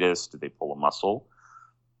bronchitis? Did they pull a muscle?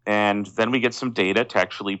 And then we get some data to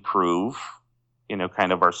actually prove,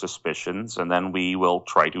 kind of our suspicions. And then we will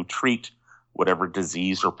try to treat whatever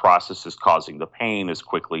disease or process is causing the pain as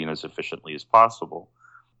quickly and as efficiently as possible.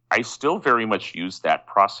 I still very much use that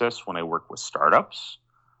process when I work with startups.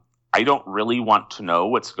 I don't really want to know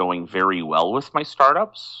what's going very well with my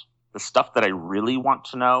startups. The stuff that I really want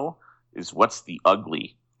to know is what's the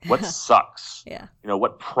ugly, what sucks,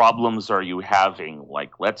 what problems are you having?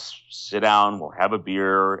 Like, let's sit down, we'll have a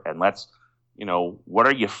beer, and let's, what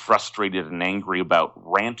are you frustrated and angry about?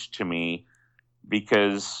 Rant to me,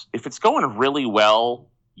 because if it's going really well,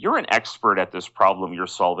 you're an expert at this problem you're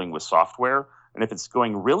solving with software. And if it's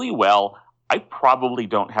going really well, I probably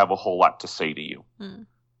don't have a whole lot to say to you.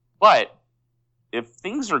 But if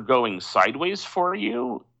things are going sideways for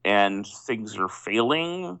you and things are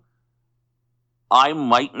failing, I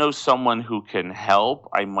might know someone who can help.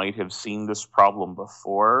 I might have seen this problem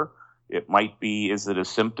before. It might be, is it a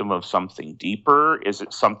symptom of something deeper? Is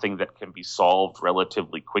it something that can be solved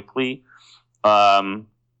relatively quickly? And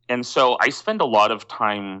so I spend a lot of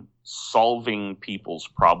time solving people's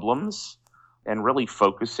problems and really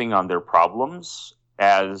focusing on their problems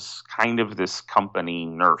as kind of this company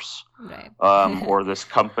nurse, or this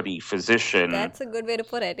company physician. That's a good way to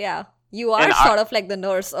put it, yeah. You are sort of like the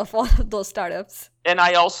nurse of all of those startups. And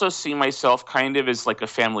I also see myself kind of as like a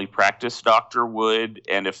family practice doctor would,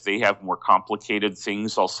 and if they have more complicated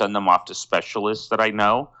things, I'll send them off to specialists that I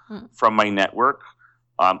know from my network.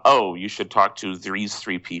 You should talk to these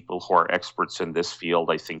 3 people who are experts in this field.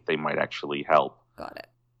 I think they might actually help. Got it.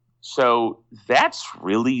 So that's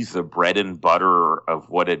really the bread and butter of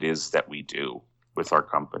what it is that we do with our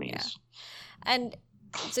companies. Yeah. And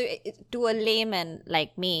so to a layman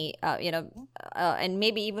like me, and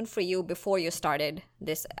maybe even for you before you started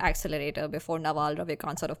this accelerator, before Naval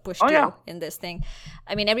Ravikant sort of pushed you in this thing,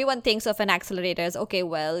 I mean, everyone thinks of an accelerator as, okay,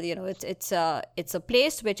 well, it's a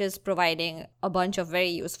place which is providing a bunch of very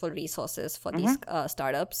useful resources for these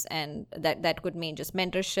startups, and that could mean just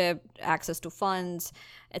mentorship, access to funds,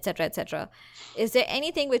 etc., etc. Is there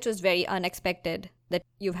anything which was very unexpected that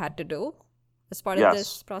you've had to do as part of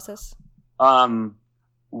this process?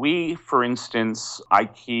 We, for instance, I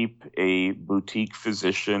keep a boutique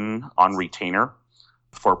physician on retainer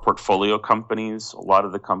for portfolio companies. A lot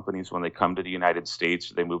of the companies, when they come to the United States,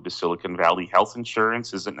 they move to Silicon Valley. Health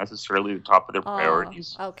insurance isn't necessarily the top of their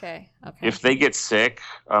priorities. Okay. If they get sick,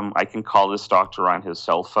 I can call this doctor on his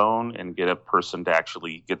cell phone and get a person to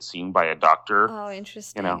actually get seen by a doctor. Oh,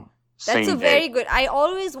 interesting. That's very good. I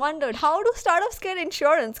always wondered, how do startups get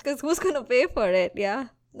insurance? Because who's going to pay for it? Yeah.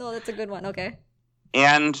 No, that's a good one. Okay.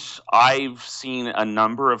 And I've seen a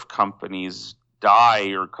number of companies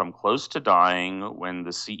die or come close to dying when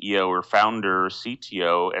the CEO or founder,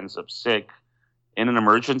 CTO, ends up sick in an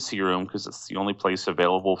emergency room because it's the only place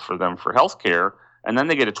available for them for healthcare, and then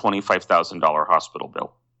they get a $25,000 hospital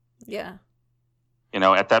bill. Yeah.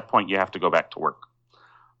 At that point, you have to go back to work.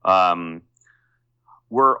 Our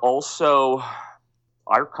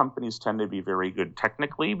companies tend to be very good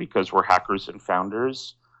technically because we're hackers and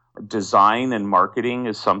founders. Design and marketing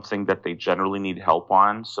is something that they generally need help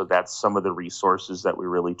on. So that's some of the resources that we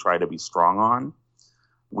really try to be strong on.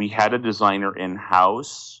 We had a designer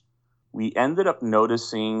in-house. We ended up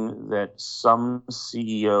noticing that some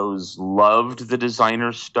CEOs loved the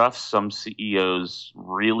designer stuff. Some CEOs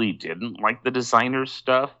really didn't like the designer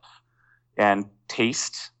stuff. And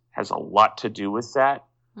taste has a lot to do with that.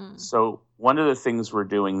 So one of the things we're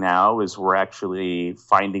doing now is we're actually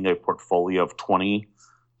finding a portfolio of 20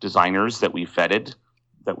 designers that we've vetted,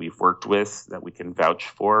 that we've worked with, that we can vouch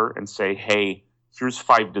for, and say, hey, here's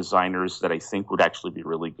 5 designers that I think would actually be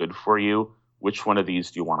really good for you. Which one of these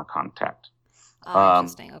do you want to contact?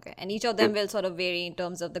 Interesting. Okay. And each of them will sort of vary in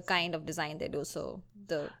terms of the kind of design they do.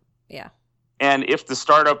 And if the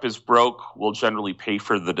startup is broke, we'll generally pay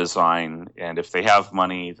for the design. And if they have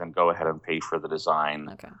money, then go ahead and pay for the design.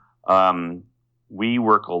 Okay. We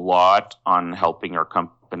work a lot on helping our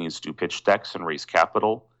companies do pitch decks and raise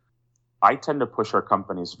capital. I tend to push our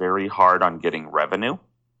companies very hard on getting revenue.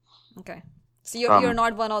 Okay. So you're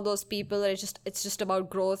not one of those people that it's just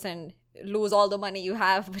about growth and lose all the money you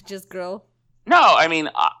have, but just grow? No, I mean,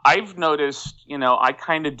 I've noticed, I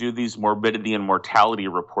kind of do these morbidity and mortality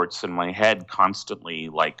reports in my head constantly,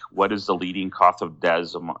 like what is the leading cause of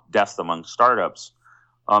death among startups?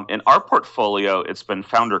 In our portfolio, it's been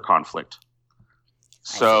founder conflict.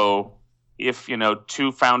 So if,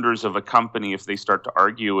 2 founders of a company, if they start to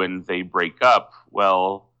argue and they break up,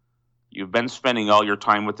 well, you've been spending all your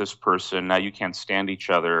time with this person. Now you can't stand each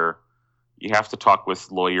other. You have to talk with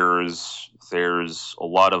lawyers. There's a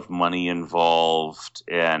lot of money involved.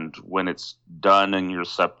 And when it's done and you're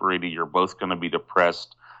separated, you're both going to be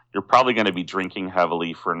depressed. You're probably going to be drinking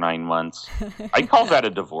heavily for 9 months. I call that a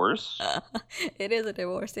divorce. It is a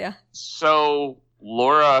divorce, yeah. So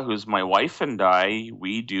Laura, who's my wife, and I,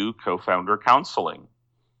 we do co-founder counseling.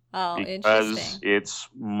 Oh, because interesting. it's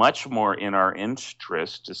much more in our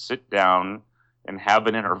interest to sit down and have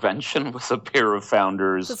an intervention with a pair of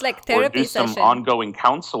founders, so it's like therapy or do some session. ongoing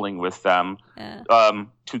counseling with them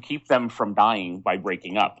to keep them from dying by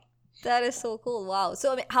breaking up. That is so cool. Wow.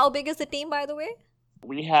 So how big is the team, by the way?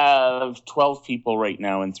 We have 12 people right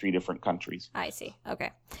now in 3 different countries. I see.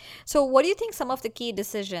 Okay. So what do you think some of the key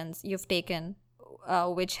decisions you've taken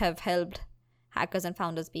which have helped hackers and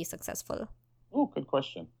founders be successful? Oh, good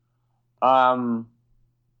question.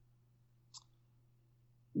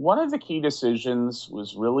 One of the key decisions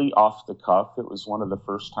was really off the cuff. It was one of the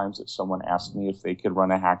first times that someone asked me if they could run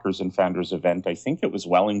a Hackers and Founders event. I think it was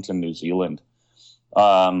Wellington, New Zealand,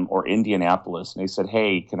 or Indianapolis. And they said,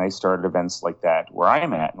 hey, can I start events like that where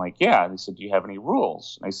I'm at? I'm like, yeah. And they said, do you have any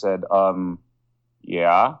rules? And I said,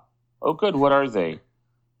 yeah. Oh, good. What are they?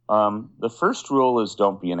 The first rule is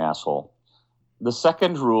don't be an asshole. The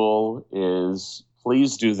second rule is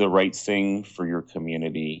please do the right thing for your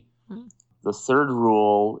community. Mm-hmm. The third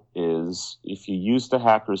rule is if you use the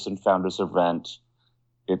Hackers and Founders event,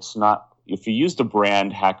 if you use the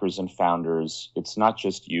brand Hackers and Founders, it's not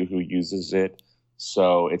just you who uses it.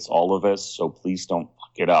 So it's all of us. So please don't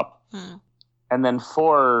fuck it up. And then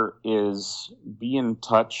 4 is be in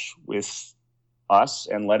touch with us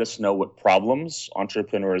and let us know what problems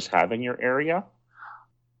entrepreneurs have in your area.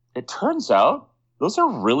 it turns out those are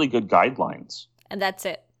really good guidelines. And that's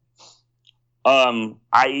it.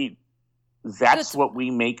 That's what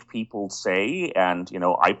we make people say. And,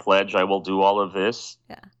 I pledge I will do all of this.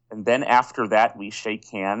 Yeah. And then after that, we shake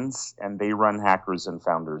hands and they run Hackers and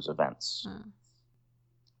Founders events.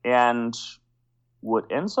 And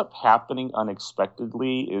what ends up happening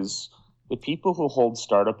unexpectedly is the people who hold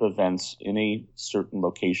startup events in a certain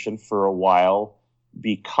location for a while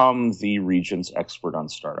become the region's expert on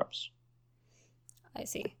startups. I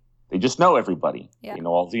see. They just know everybody. Yeah. They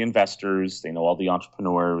know all the investors. They know all the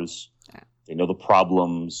entrepreneurs. Yeah. They know the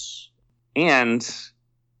problems. And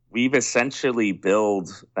we've essentially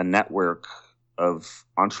built a network of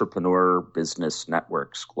entrepreneur business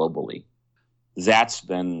networks globally. That's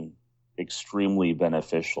been extremely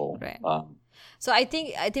beneficial. Right. So I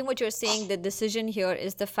think what you're saying, the decision here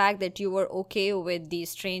is the fact that you were okay with these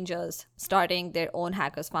strangers starting their own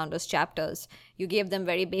Hackers Founders chapters. You gave them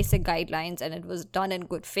very basic guidelines and it was done in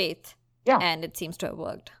good faith. Yeah. And it seems to have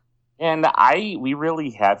worked. And we really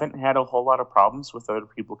haven't had a whole lot of problems with other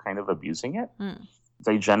people kind of abusing it.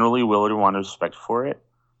 They generally will want respect for it.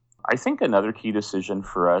 I think another key decision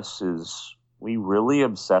for us is we really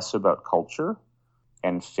obsess about culture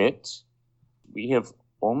and fit. We have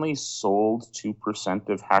only sold 2%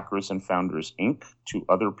 of Hackers and Founders Inc. to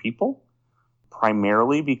other people,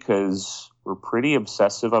 primarily because we're pretty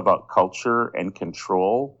obsessive about culture and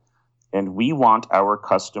control, and we want our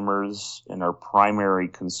customers and our primary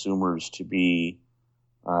consumers to be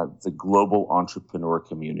the global entrepreneur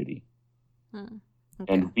community. Okay.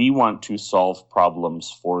 And we want to solve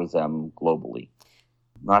problems for them globally,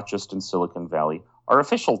 not just in Silicon Valley. Our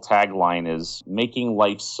official tagline is making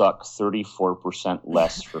life suck 34%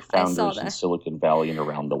 less for founders in Silicon Valley and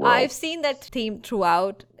around the world. I've seen that theme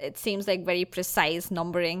throughout. It seems like very precise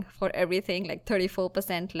numbering for everything, like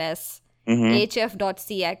 34% less.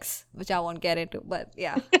 HF.cx, which I won't get into, but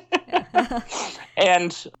yeah.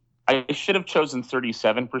 And I should have chosen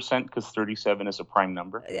 37% because 37 is a prime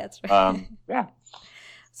number. That's right. Yeah.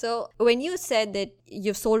 So when you said that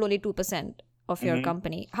you've sold only 2% of your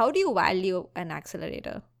company, how do you value an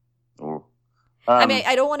accelerator? I mean,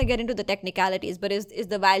 I don't want to get into the technicalities, but is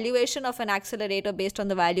the valuation of an accelerator based on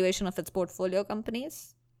the valuation of its portfolio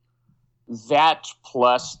companies? That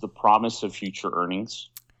plus the promise of future earnings.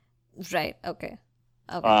 Right. Okay.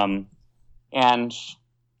 And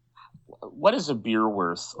what is a beer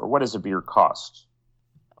worth, or what does a beer cost?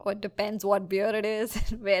 Well, it depends what beer it is,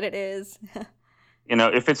 where it is.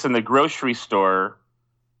 If it's in the grocery store,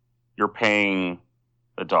 you're paying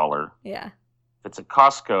 $1. Yeah. If it's at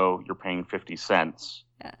Costco, you're paying 50 cents.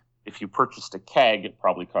 Yeah. If you purchased a keg, it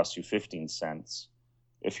probably costs you 15 cents.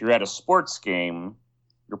 If you're at a sports game,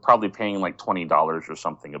 you're probably paying like $20 or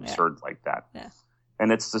something absurd like that. Yeah.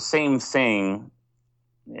 And it's the same thing,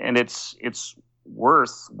 and it's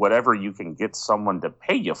worth whatever you can get someone to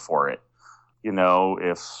pay you for it.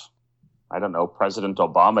 If, I don't know, President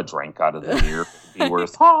Obama drank out of the beer, it'd be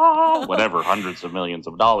worth whatever, hundreds of millions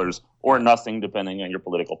of dollars, or nothing, depending on your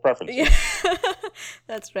political preferences. Yeah.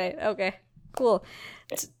 That's right. Okay, cool.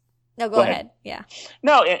 No, go ahead. Yeah.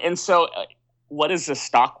 No, and so what is the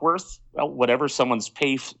stock worth? Well, whatever someone's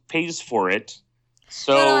pays for it.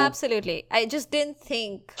 So No, absolutely. I just didn't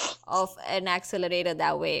think of an accelerator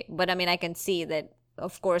that way. But I mean, I can see that,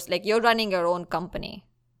 of course, like you're running your own company.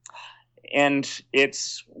 And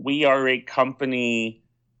we are a company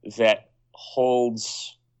that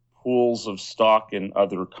holds pools of stock in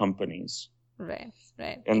other companies. Right.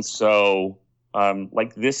 And so,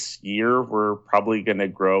 like this year, we're probably going to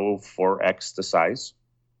grow 4x the size.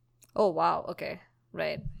 Oh, wow. Okay.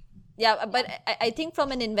 Right. Yeah, but I think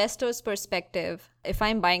from an investor's perspective, if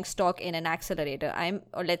I'm buying stock in an accelerator,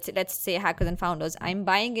 let's say Hackers and Founders, I'm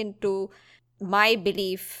buying into my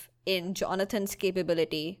belief in Jonathan's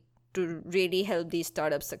capability to really help these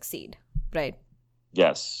startups succeed, right?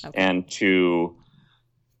 Yes, okay. And to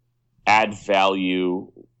add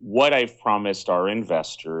value. What I've promised our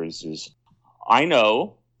investors is I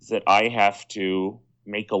know that I have to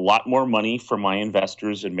make a lot more money for my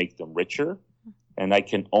investors and make them richer. And I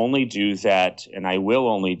can only do that, and I will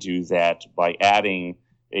only do that by adding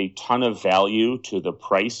a ton of value to the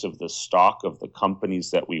price of the stock of the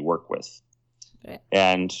companies that we work with. Right.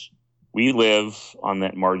 And we live on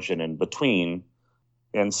that margin in between.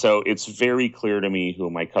 And so it's very clear to me who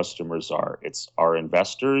my customers are. It's our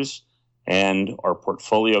investors and our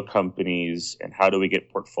portfolio companies. And how do we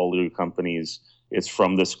get portfolio companies? It's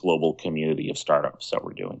from this global community of startups that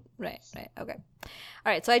we're doing. Right. Okay.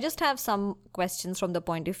 All right. So I just have some questions from the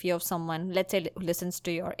point of view of someone, let's say, who listens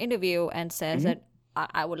to your interview and says that,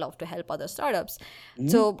 I would love to help other startups.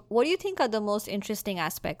 So what do you think are the most interesting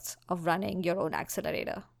aspects of running your own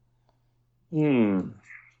accelerator?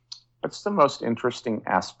 What's the most interesting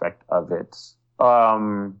aspect of it?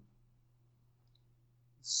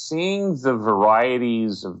 Seeing the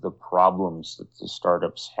varieties of the problems that the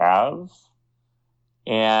startups have.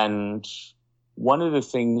 And one of the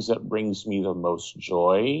things that brings me the most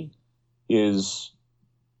joy is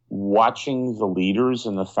watching the leaders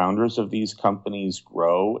and the founders of these companies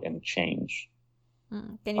grow and change.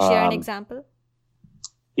 Can you share an example?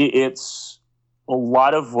 It's a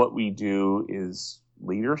lot of what we do is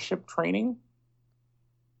leadership training.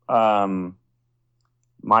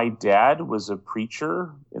 My dad was a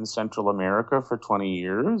preacher in Central America for 20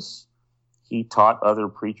 years. He taught other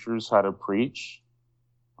preachers how to preach.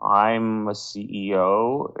 I'm a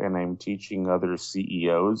CEO and I'm teaching other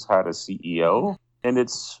CEOs how to CEO. And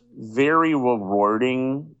it's very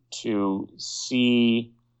rewarding to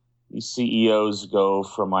see these CEOs go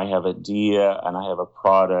from I have an idea and I have a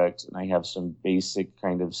product and I have some basic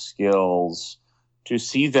kind of skills to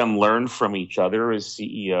see them learn from each other as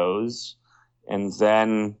CEOs. And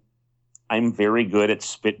then I'm very good at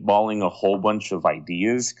spitballing a whole bunch of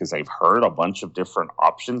ideas because I've heard a bunch of different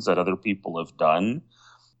options that other people have done.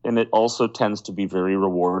 And it also tends to be very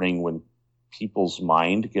rewarding when people's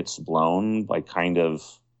mind gets blown by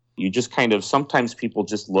sometimes people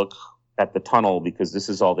just look at the tunnel because this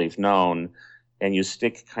is all they've known, and you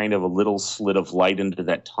stick kind of a little slit of light into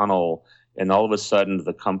that tunnel, and all of a sudden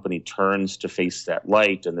the company turns to face that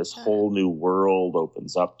light and this whole new world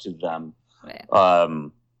opens up to them. Right.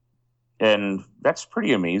 And that's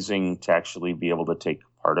pretty amazing to actually be able to take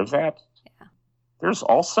part of that. Yeah. There's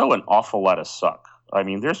also an awful lot of suck. I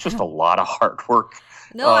mean, there's just a lot of hard work.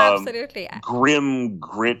 No, absolutely. Grim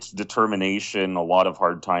grit, determination, a lot of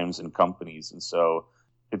hard times in companies. And so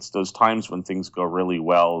it's those times when things go really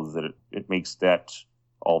well that it makes that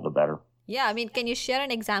all the better. Yeah, I mean, can you share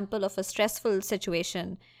an example of a stressful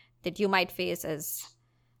situation that you might face as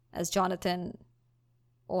Jonathan,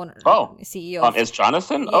 CEO? As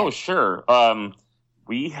Jonathan? Yeah. Oh, sure.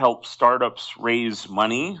 We help startups raise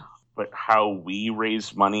money, but how we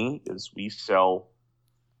raise money is we sell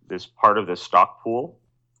this part of the stock pool.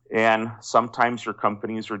 And sometimes your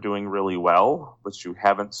companies are doing really well, but you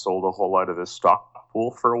haven't sold a whole lot of the stock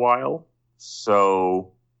pool for a while.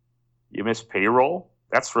 So you miss payroll.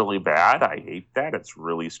 That's really bad. I hate that. It's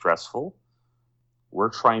really stressful. We're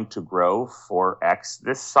trying to grow 4x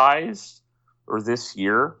this size or this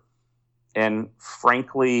year. And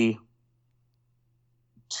frankly,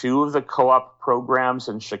 2 of the co-op programs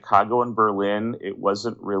in Chicago and Berlin, it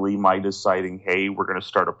wasn't really my deciding, hey, we're going to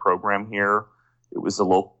start a program here. It was the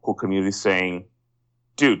local community saying,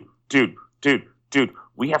 dude,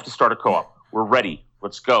 we have to start a co-op. We're ready.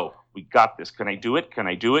 Let's go. We got this. Can I do it?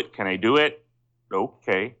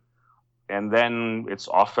 Okay. And then it's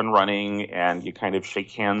off and running, and you kind of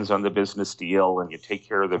shake hands on the business deal, and you take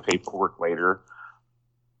care of the paperwork later.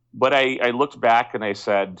 But I looked back and I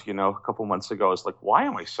said, a couple months ago, I was like, why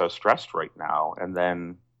am I so stressed right now? And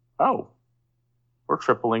then, we're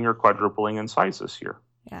tripling or quadrupling in size this year.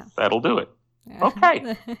 Yeah. That'll do it. Yeah.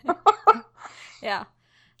 Okay. Yeah.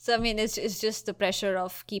 So, I mean, it's just the pressure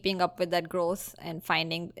of keeping up with that growth and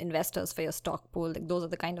finding investors for your stock pool. Like, those are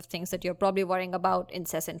the kind of things that you're probably worrying about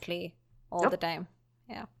incessantly all the time.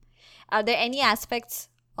 Yeah. Are there any aspects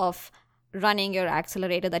of running your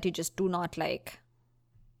accelerator that you just do not like?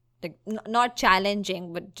 Like, not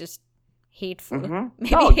challenging, but just hateful. Mm-hmm.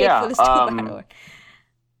 Maybe hateful is too bad a word.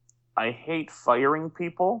 I hate firing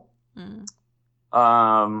people.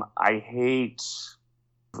 I hate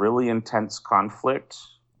really intense conflict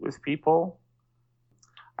with people.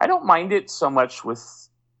 I don't mind it so much with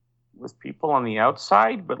people on the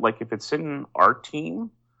outside, but like if it's in our team,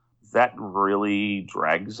 that really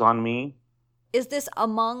drags on me. Is this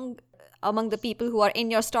among the people who are in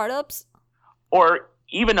your startups? Or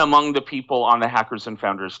even among the people on the Hackers and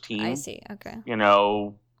Founders team. I see. Okay.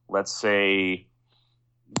 Let's say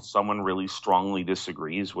someone really strongly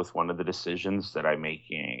disagrees with one of the decisions that I'm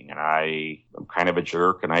making, and I'm kind of a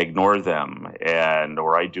jerk and I ignore them,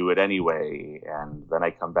 or I do it anyway, and then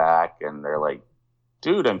I come back and they're like,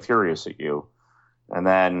 dude, I'm furious at you. And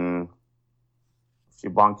then if you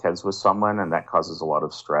bonk heads with someone and that causes a lot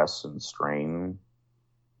of stress and strain,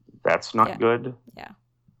 that's not good. Yeah.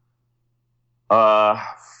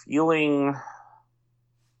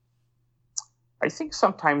 I think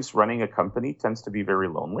sometimes running a company tends to be very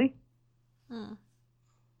lonely.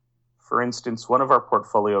 For instance, one of our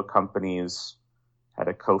portfolio companies had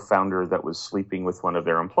a co-founder that was sleeping with one of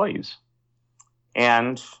their employees.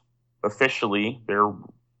 And officially, they're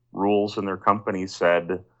rules in their company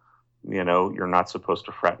said, you're not supposed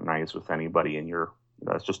to fraternize with anybody, and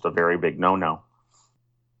that's just a very big no-no.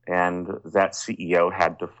 And that CEO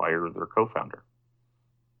had to fire their co-founder.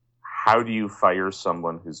 How do you fire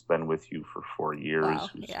someone who's been with you for 4 years,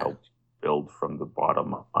 who's helped build from the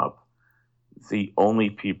bottom up? The only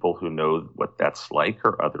people who know what that's like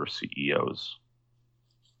are other CEOs.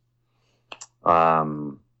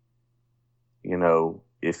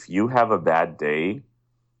 If you have a bad day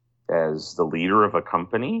as the leader of a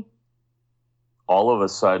company, all of a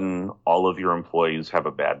sudden, all of your employees have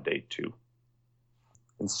a bad day too.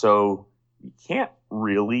 And so you can't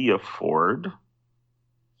really afford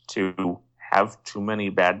to have too many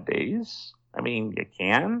bad days. I mean, you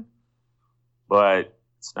can, but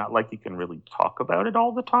it's not like you can really talk about it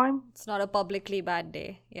all the time. It's not a publicly bad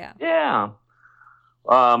day. Yeah. Yeah.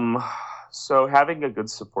 So having a good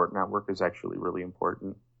support network is actually really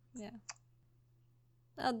important. Yeah.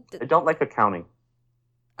 I don't like accounting.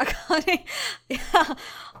 Accounting? Yeah.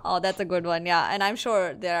 Oh, that's a good one. Yeah. And I'm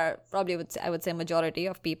sure there are probably, I would say majority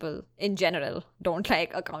of people in general don't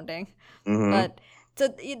like accounting. Mm-hmm. But so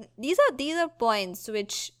these are points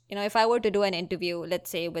which, if I were to do an interview, let's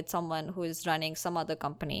say with someone who is running some other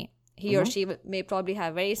company, he or she may probably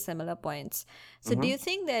have very similar points. So do you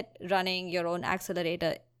think that running your own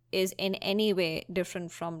accelerator is in any way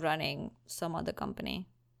different from running some other company?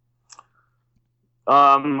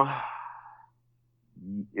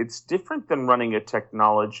 It's different than running a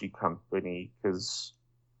technology company because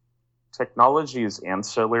technology is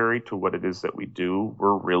ancillary to what it is that we do.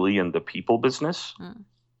 We're really in the people business.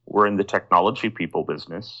 We're in the technology people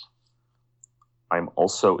business. I'm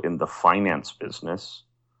also in the finance business.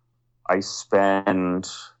 I spend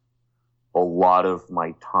a lot of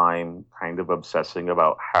my time kind of obsessing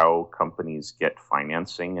about how companies get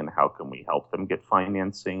financing and how can we help them get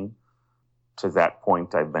financing. To that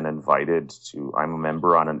point, I've been invited I'm a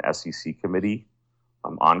member on an SEC committee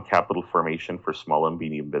on capital formation for small and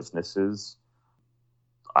medium businesses.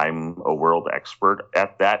 I'm a world expert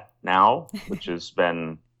at that now, which has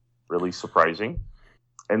been really surprising.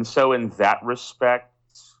 And so in that respect,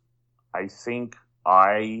 I think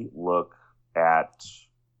I know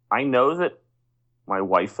that my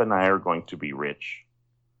wife and I are going to be rich.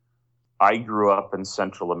 I grew up in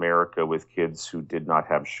Central America with kids who did not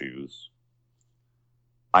have shoes.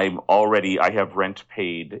 I have rent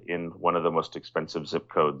paid in one of the most expensive zip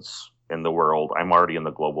codes in the world. I'm already in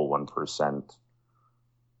the global 1%.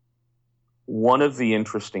 One of the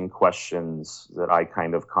interesting questions that I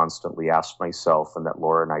kind of constantly ask myself and that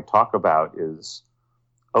Laura and I talk about is,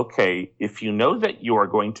 okay, if you know that you are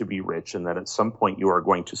going to be rich and that at some point you are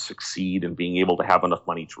going to succeed in being able to have enough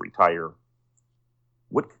money to retire,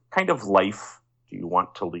 what kind of life do you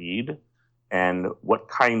want to lead? And what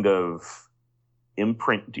kind of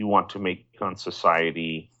imprint do you want to make on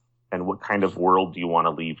society? And what kind of world do you want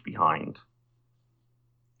to leave behind?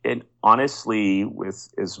 And honestly, with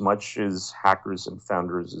as much as Hackers and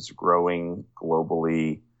Founders is growing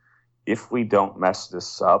globally, if we don't mess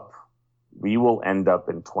this up, we will end up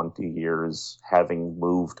in 20 years having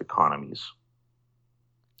moved economies.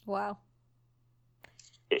 Wow.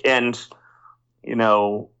 And,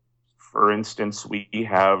 for instance, we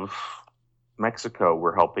have Mexico.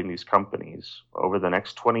 We're helping these companies. Over the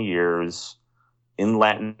next 20 years in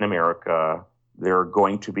Latin America, there are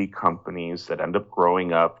going to be companies that end up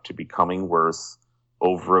growing up to becoming worth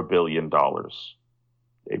over $1 billion.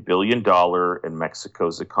 $1 billion in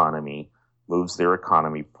Mexico's economy moves their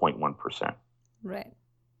economy 0.1%. Right.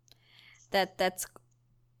 That's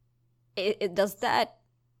it. Does that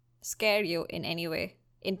scare you in any way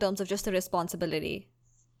in terms of just the responsibility?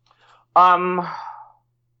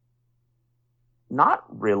 Not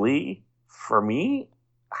really. For me,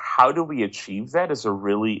 how do we achieve that is a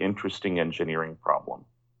really interesting engineering problem.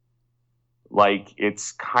 Like,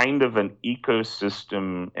 it's kind of an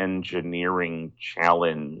ecosystem engineering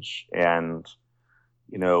challenge. And,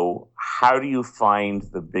 how do you find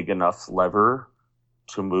the big enough lever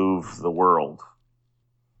to move the world?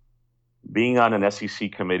 Being on an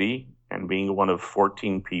SEC committee and being one of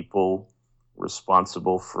 14 people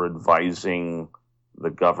responsible for advising the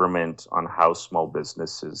government on how small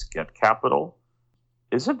businesses get capital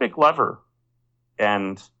is a big lever.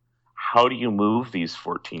 And how do you move these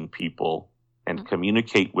 14 people and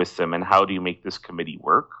communicate with them? And how do you make this committee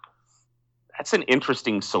work? That's an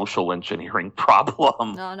interesting social engineering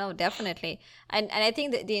problem. No, definitely. And I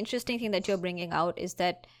think that the interesting thing that you're bringing out is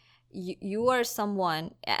that you are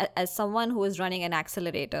someone, as someone who is running an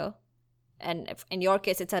accelerator, and in your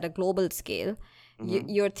case, it's at a global scale,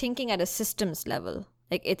 you're thinking at a systems level.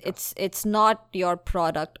 Like it's not your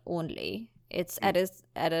product only. It's at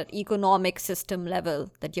an economic system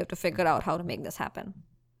level that you have to figure out how to make this happen.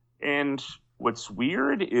 And what's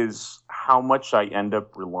weird is how much I end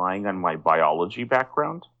up relying on my biology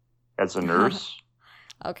background as a nurse.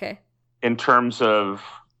 Okay. In terms of,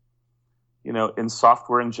 in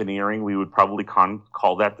software engineering, we would probably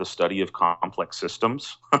call that the study of complex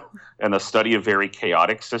systems and the study of very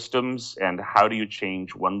chaotic systems. And how do you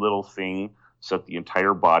change one little thing so that the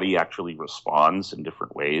entire body actually responds in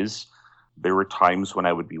different ways? There were times when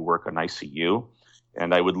I would be work on ICU,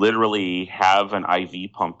 and I would literally have an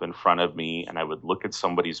IV pump in front of me, and I would look at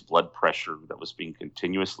somebody's blood pressure that was being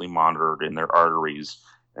continuously monitored in their arteries,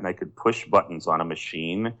 and I could push buttons on a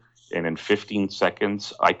machine, and in 15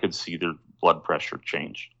 seconds, I could see their blood pressure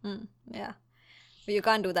change. Yeah. But you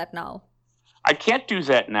can't do that now. I can't do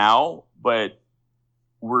that now, but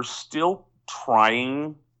we're still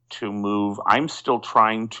trying to move. I'm still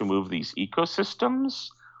trying to move these ecosystems.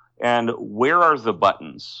 And where are the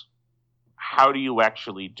buttons? How do you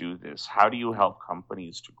actually do this? How do you help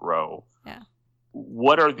companies to grow? Yeah.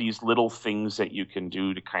 What are these little things that you can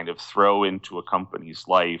do to kind of throw into a company's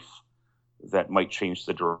life that might change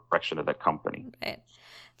the direction of that company? Right.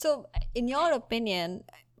 So, in your opinion,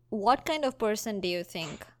 what kind of person do you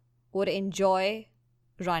think would enjoy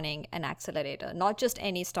running an accelerator? Not just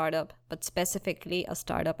any startup, but specifically a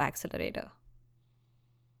startup accelerator.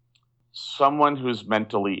 Someone who's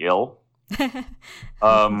mentally ill.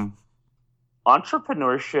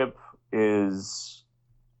 Entrepreneurship is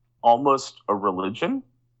almost a religion.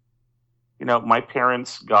 My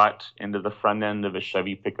parents got into the front end of a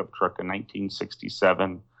Chevy pickup truck in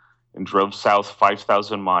 1967 and drove south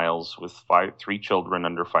 5,000 miles with 3 children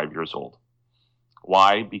under 5 years old.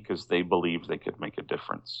 Why? Because they believed they could make a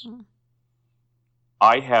difference.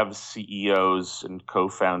 I have CEOs and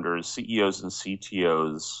co-founders, CEOs and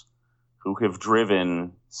CTOs who have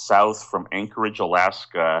driven south from Anchorage,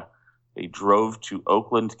 Alaska. They drove to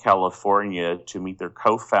Oakland, California to meet their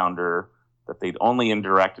co-founder that they'd only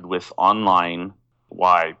interacted with online.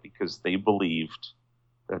 Why? Because they believed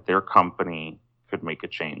that their company could make a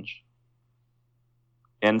change.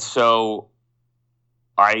 And so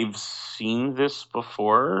I've seen this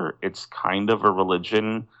before. It's kind of a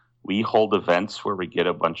religion. We hold events where we get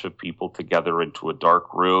a bunch of people together into a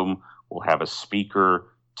dark room. We'll have a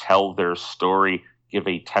speaker tell their story, give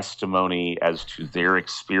a testimony as to their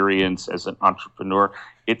experience as an entrepreneur.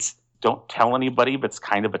 It's don't tell anybody, but it's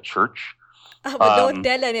kind of a church. But don't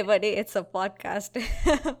tell anybody, it's a podcast.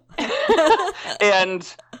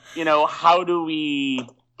 And, how do we...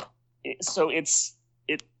 So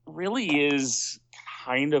it really is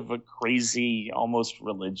kind of a crazy, almost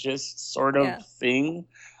religious sort of thing.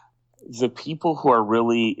 The people who are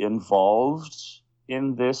really involved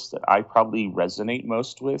in this that I probably resonate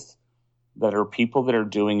most with, that are people that are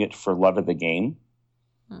doing it for love of the game.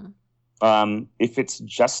 If it's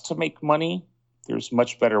just to make money, there's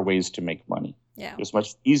much better ways to make money. Yeah. There's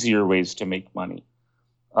much easier ways to make money.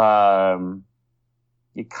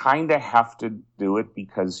 You kind of have to do it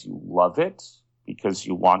because you love it, because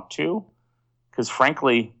you want to. Because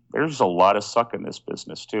frankly, there's a lot of suck in this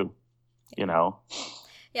business too, Yeah,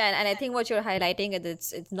 and I think what you're highlighting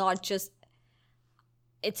is it's not just,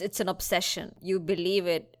 it's an obsession. You believe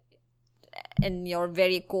it in your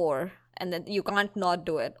very core, and then you can't not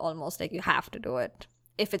do it, almost like you have to do it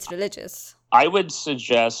if it's religious. I would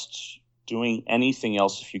suggest doing anything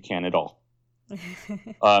else if you can at all.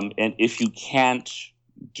 And if you can't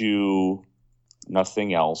do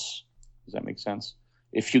nothing else, does that make sense?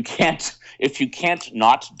 If you can't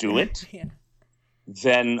not do it,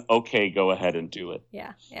 then okay, go ahead and do it.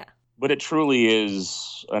 Yeah. But it truly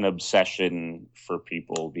is an obsession for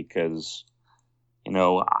people because,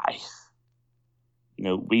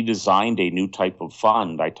 we designed a new type of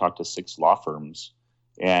fund. I talked to 6 law firms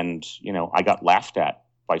and, I got laughed at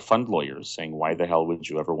by fund lawyers saying, why the hell would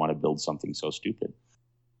you ever want to build something so stupid?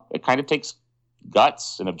 It kind of takes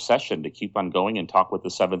guts and obsession to keep on going and talk with the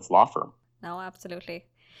 7th law firm. No, absolutely.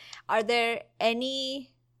 Are there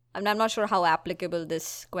any, I'm not sure how applicable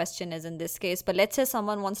this question is in this case, but let's say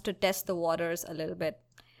someone wants to test the waters a little bit.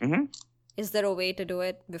 Mm-hmm. Is there a way to do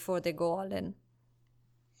it before they go all in?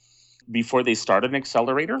 Before they start an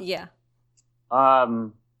accelerator? Yeah.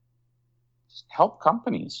 Just help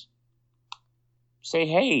companies. Say,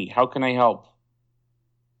 hey, how can I help?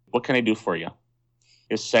 What can I do for you?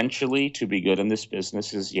 Essentially, to be good in this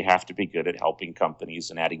business is you have to be good at helping companies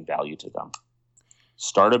and adding value to them.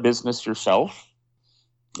 Start a business yourself.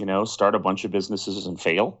 Start a bunch of businesses and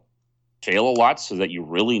fail. Fail a lot so that you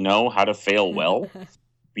really know how to fail well.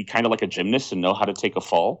 Be kind of like a gymnast and know how to take a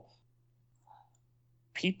fall.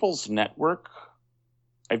 People's network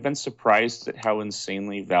I've been surprised at how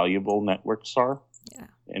insanely valuable networks are. Yeah.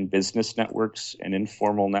 And business networks and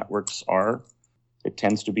informal networks are. It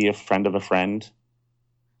tends to be a friend of a friend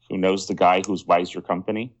who knows the guy who buys your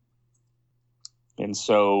company. And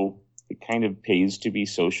so it kind of pays to be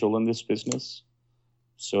social in this business.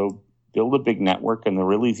 So build a big network, and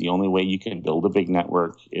really the only way you can build a big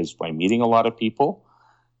network is by meeting a lot of people.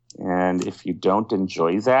 And if you don't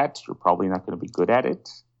enjoy that, you're probably not going to be good at it.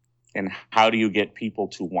 And how do you get people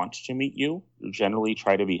to want to meet you? You generally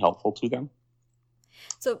try to be helpful to them.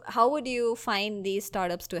 So how would you find these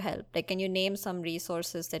startups to help? Like, can you name some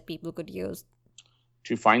resources that people could use?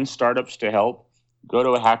 To find startups to help, go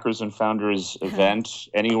to a Hackers and Founders event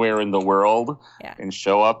anywhere in the world and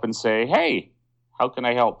show up and say, hey, how can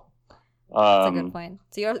I help? That's a good point.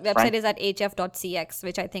 So your website is at hf.cx,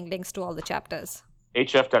 which I think links to all the chapters.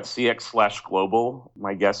 hf.cx/global.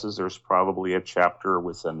 My guess is there's probably a chapter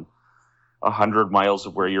within 100 miles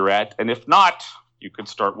of where you're at. And if not, you could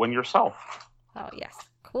start one yourself. Oh, yes.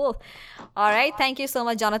 Cool. All right. Thank you so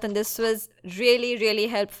much, Jonathan. This was really, really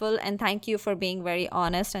helpful. And thank you for being very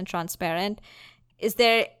honest and transparent. Is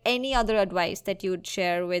there any other advice that you'd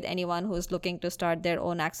share with anyone who's looking to start their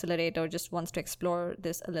own accelerator or just wants to explore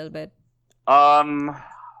this a little bit?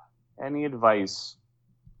 Any advice?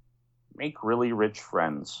 Make really rich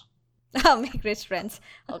friends. Make rich friends.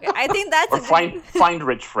 Okay, I think that's or find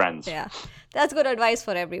rich friends. Yeah, that's good advice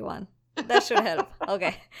for everyone. That should help.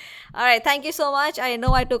 Okay, all right. Thank you so much. I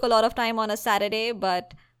know I took a lot of time on a Saturday,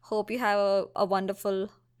 but hope you have a wonderful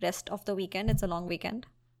rest of the weekend. It's a long weekend.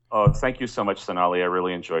 Oh, thank you so much, Sonali. I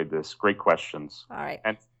really enjoyed this. Great questions. All right.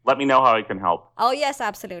 And let me know how I can help. Oh, yes,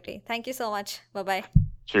 absolutely. Thank you so much. Bye-bye.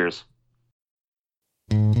 Cheers.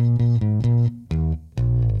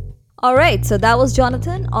 All right, so that was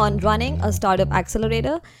Jonathan on running a startup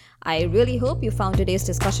accelerator. I really hope you found today's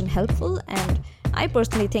discussion helpful, and I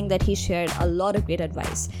personally think that he shared a lot of great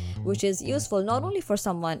advice, which is useful not only for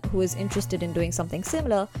someone who is interested in doing something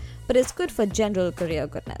similar, but it's good for general career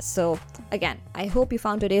goodness. So again, I hope you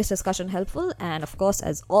found today's discussion helpful, and of course,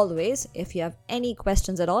 as always, if you have any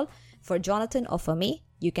questions at all for Jonathan or for me,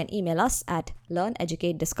 you can email us at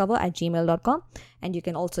learneducatediscover@gmail.com, and you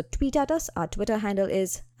can also tweet at us. Our Twitter handle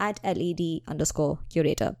is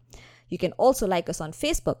 @led_curator. You can also like us on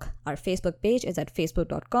Facebook. Our Facebook page is at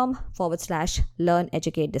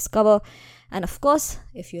facebook.com/learneducatediscover. And of course,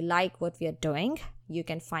 if you like what we are doing, you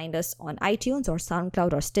can find us on iTunes or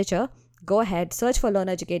SoundCloud or Stitcher. Go ahead, search for Learn,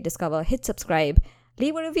 Educate, Discover, hit subscribe,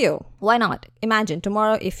 leave a review. Why not? Imagine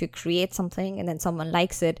tomorrow if you create something and then someone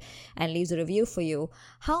likes it and leaves a review for you.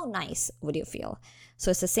 How nice would you feel?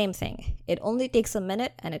 So it's the same thing. It only takes a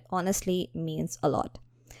minute and it honestly means a lot.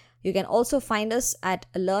 You can also find us at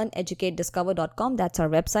learneducatediscover.com. That's our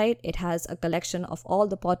website. It has a collection of all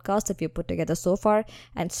the podcasts that we've put together so far.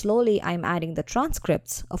 And slowly I'm adding the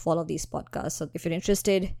transcripts of all of these podcasts. So if you're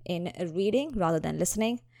interested in reading rather than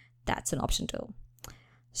listening, that's an option too.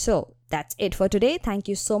 So that's it for today. Thank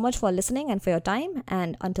you so much for listening and for your time.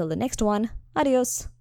 And until the next one, adios.